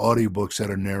have audiobooks that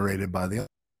are narrated by the other.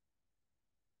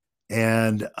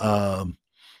 And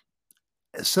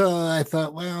so I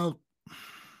thought, well,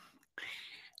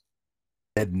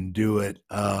 and do it,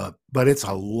 but it's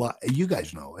a lot. You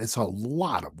guys know it's a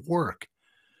lot of work.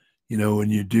 When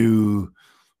you do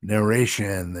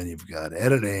narration, then you've got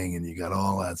editing, and you got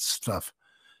all that stuff.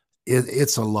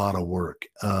 It's a lot of work.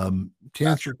 To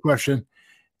answer your question,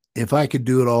 if I could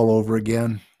do it all over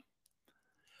again,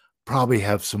 probably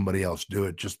have somebody else do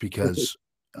it, just because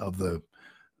of the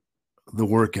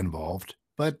work involved.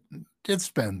 But it's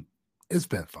been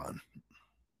fun.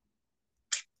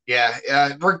 Yeah,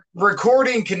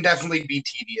 recording can definitely be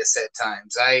tedious at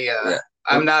times.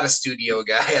 I'm not a studio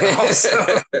guy at all.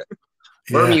 So.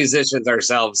 We're musicians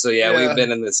ourselves, so we've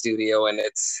been in the studio, and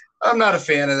I'm not a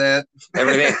fan of that.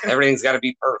 Everything's got to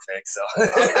be perfect. So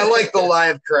I like the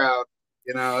live crowd.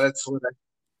 That's what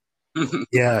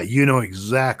Yeah, you know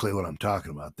exactly what I'm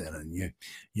talking about then,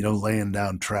 and laying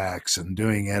down tracks and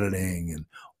doing editing and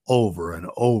over and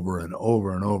over and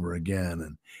over and over again,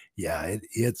 and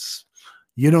it's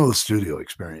the studio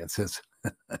experience. It's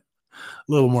a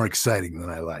little more exciting than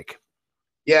I like.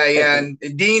 Yeah, and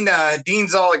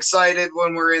Dean's all excited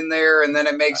when we're in there, and then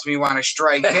it makes me want to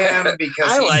strike him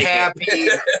because he's happy,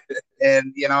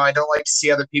 and I don't like to see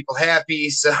other people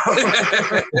happy. So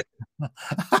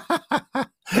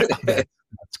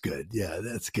that's good. Yeah,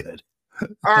 that's good.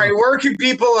 All right, where can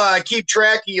people keep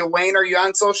track of you, Wayne? Are you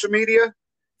on social media?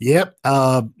 Yep.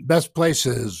 Best place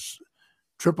is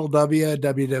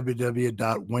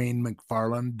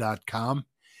www.waynemcfarland.com.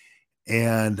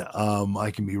 And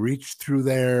I can be reached through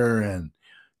there and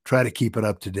try to keep it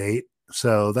up to date.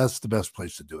 So that's the best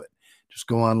place to do it. Just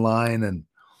go online and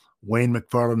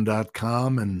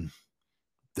waynemcfarland.com, and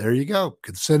there you go.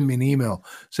 Could send me an email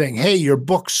saying, hey, your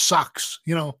book sucks,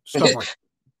 stuff like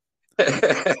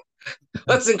that.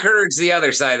 Let's encourage the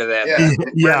other side of that.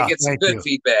 Yeah. To get some good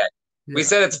feedback. Yeah. We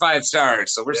said it's 5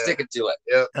 stars, so we're sticking to it.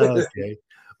 Yep. Okay.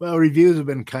 Well, reviews have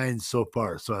been kind so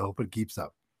far, so I hope it keeps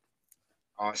up.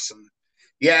 Awesome.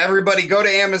 Yeah, everybody go to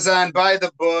Amazon, buy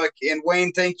the book. And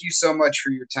Wayne, thank you so much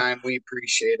for your time. We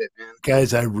appreciate it, man.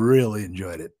 Guys, I really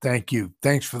enjoyed it. Thank you.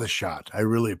 Thanks for the shot. I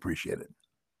really appreciate it.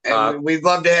 And we'd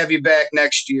love to have you back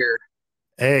next year.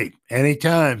 Hey,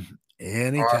 anytime.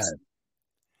 Awesome.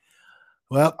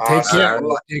 Well, awesome.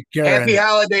 Take care. Happy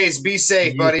holidays. Be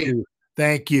safe, buddy. Too.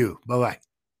 Thank you. Bye-bye.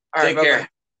 All right, take care.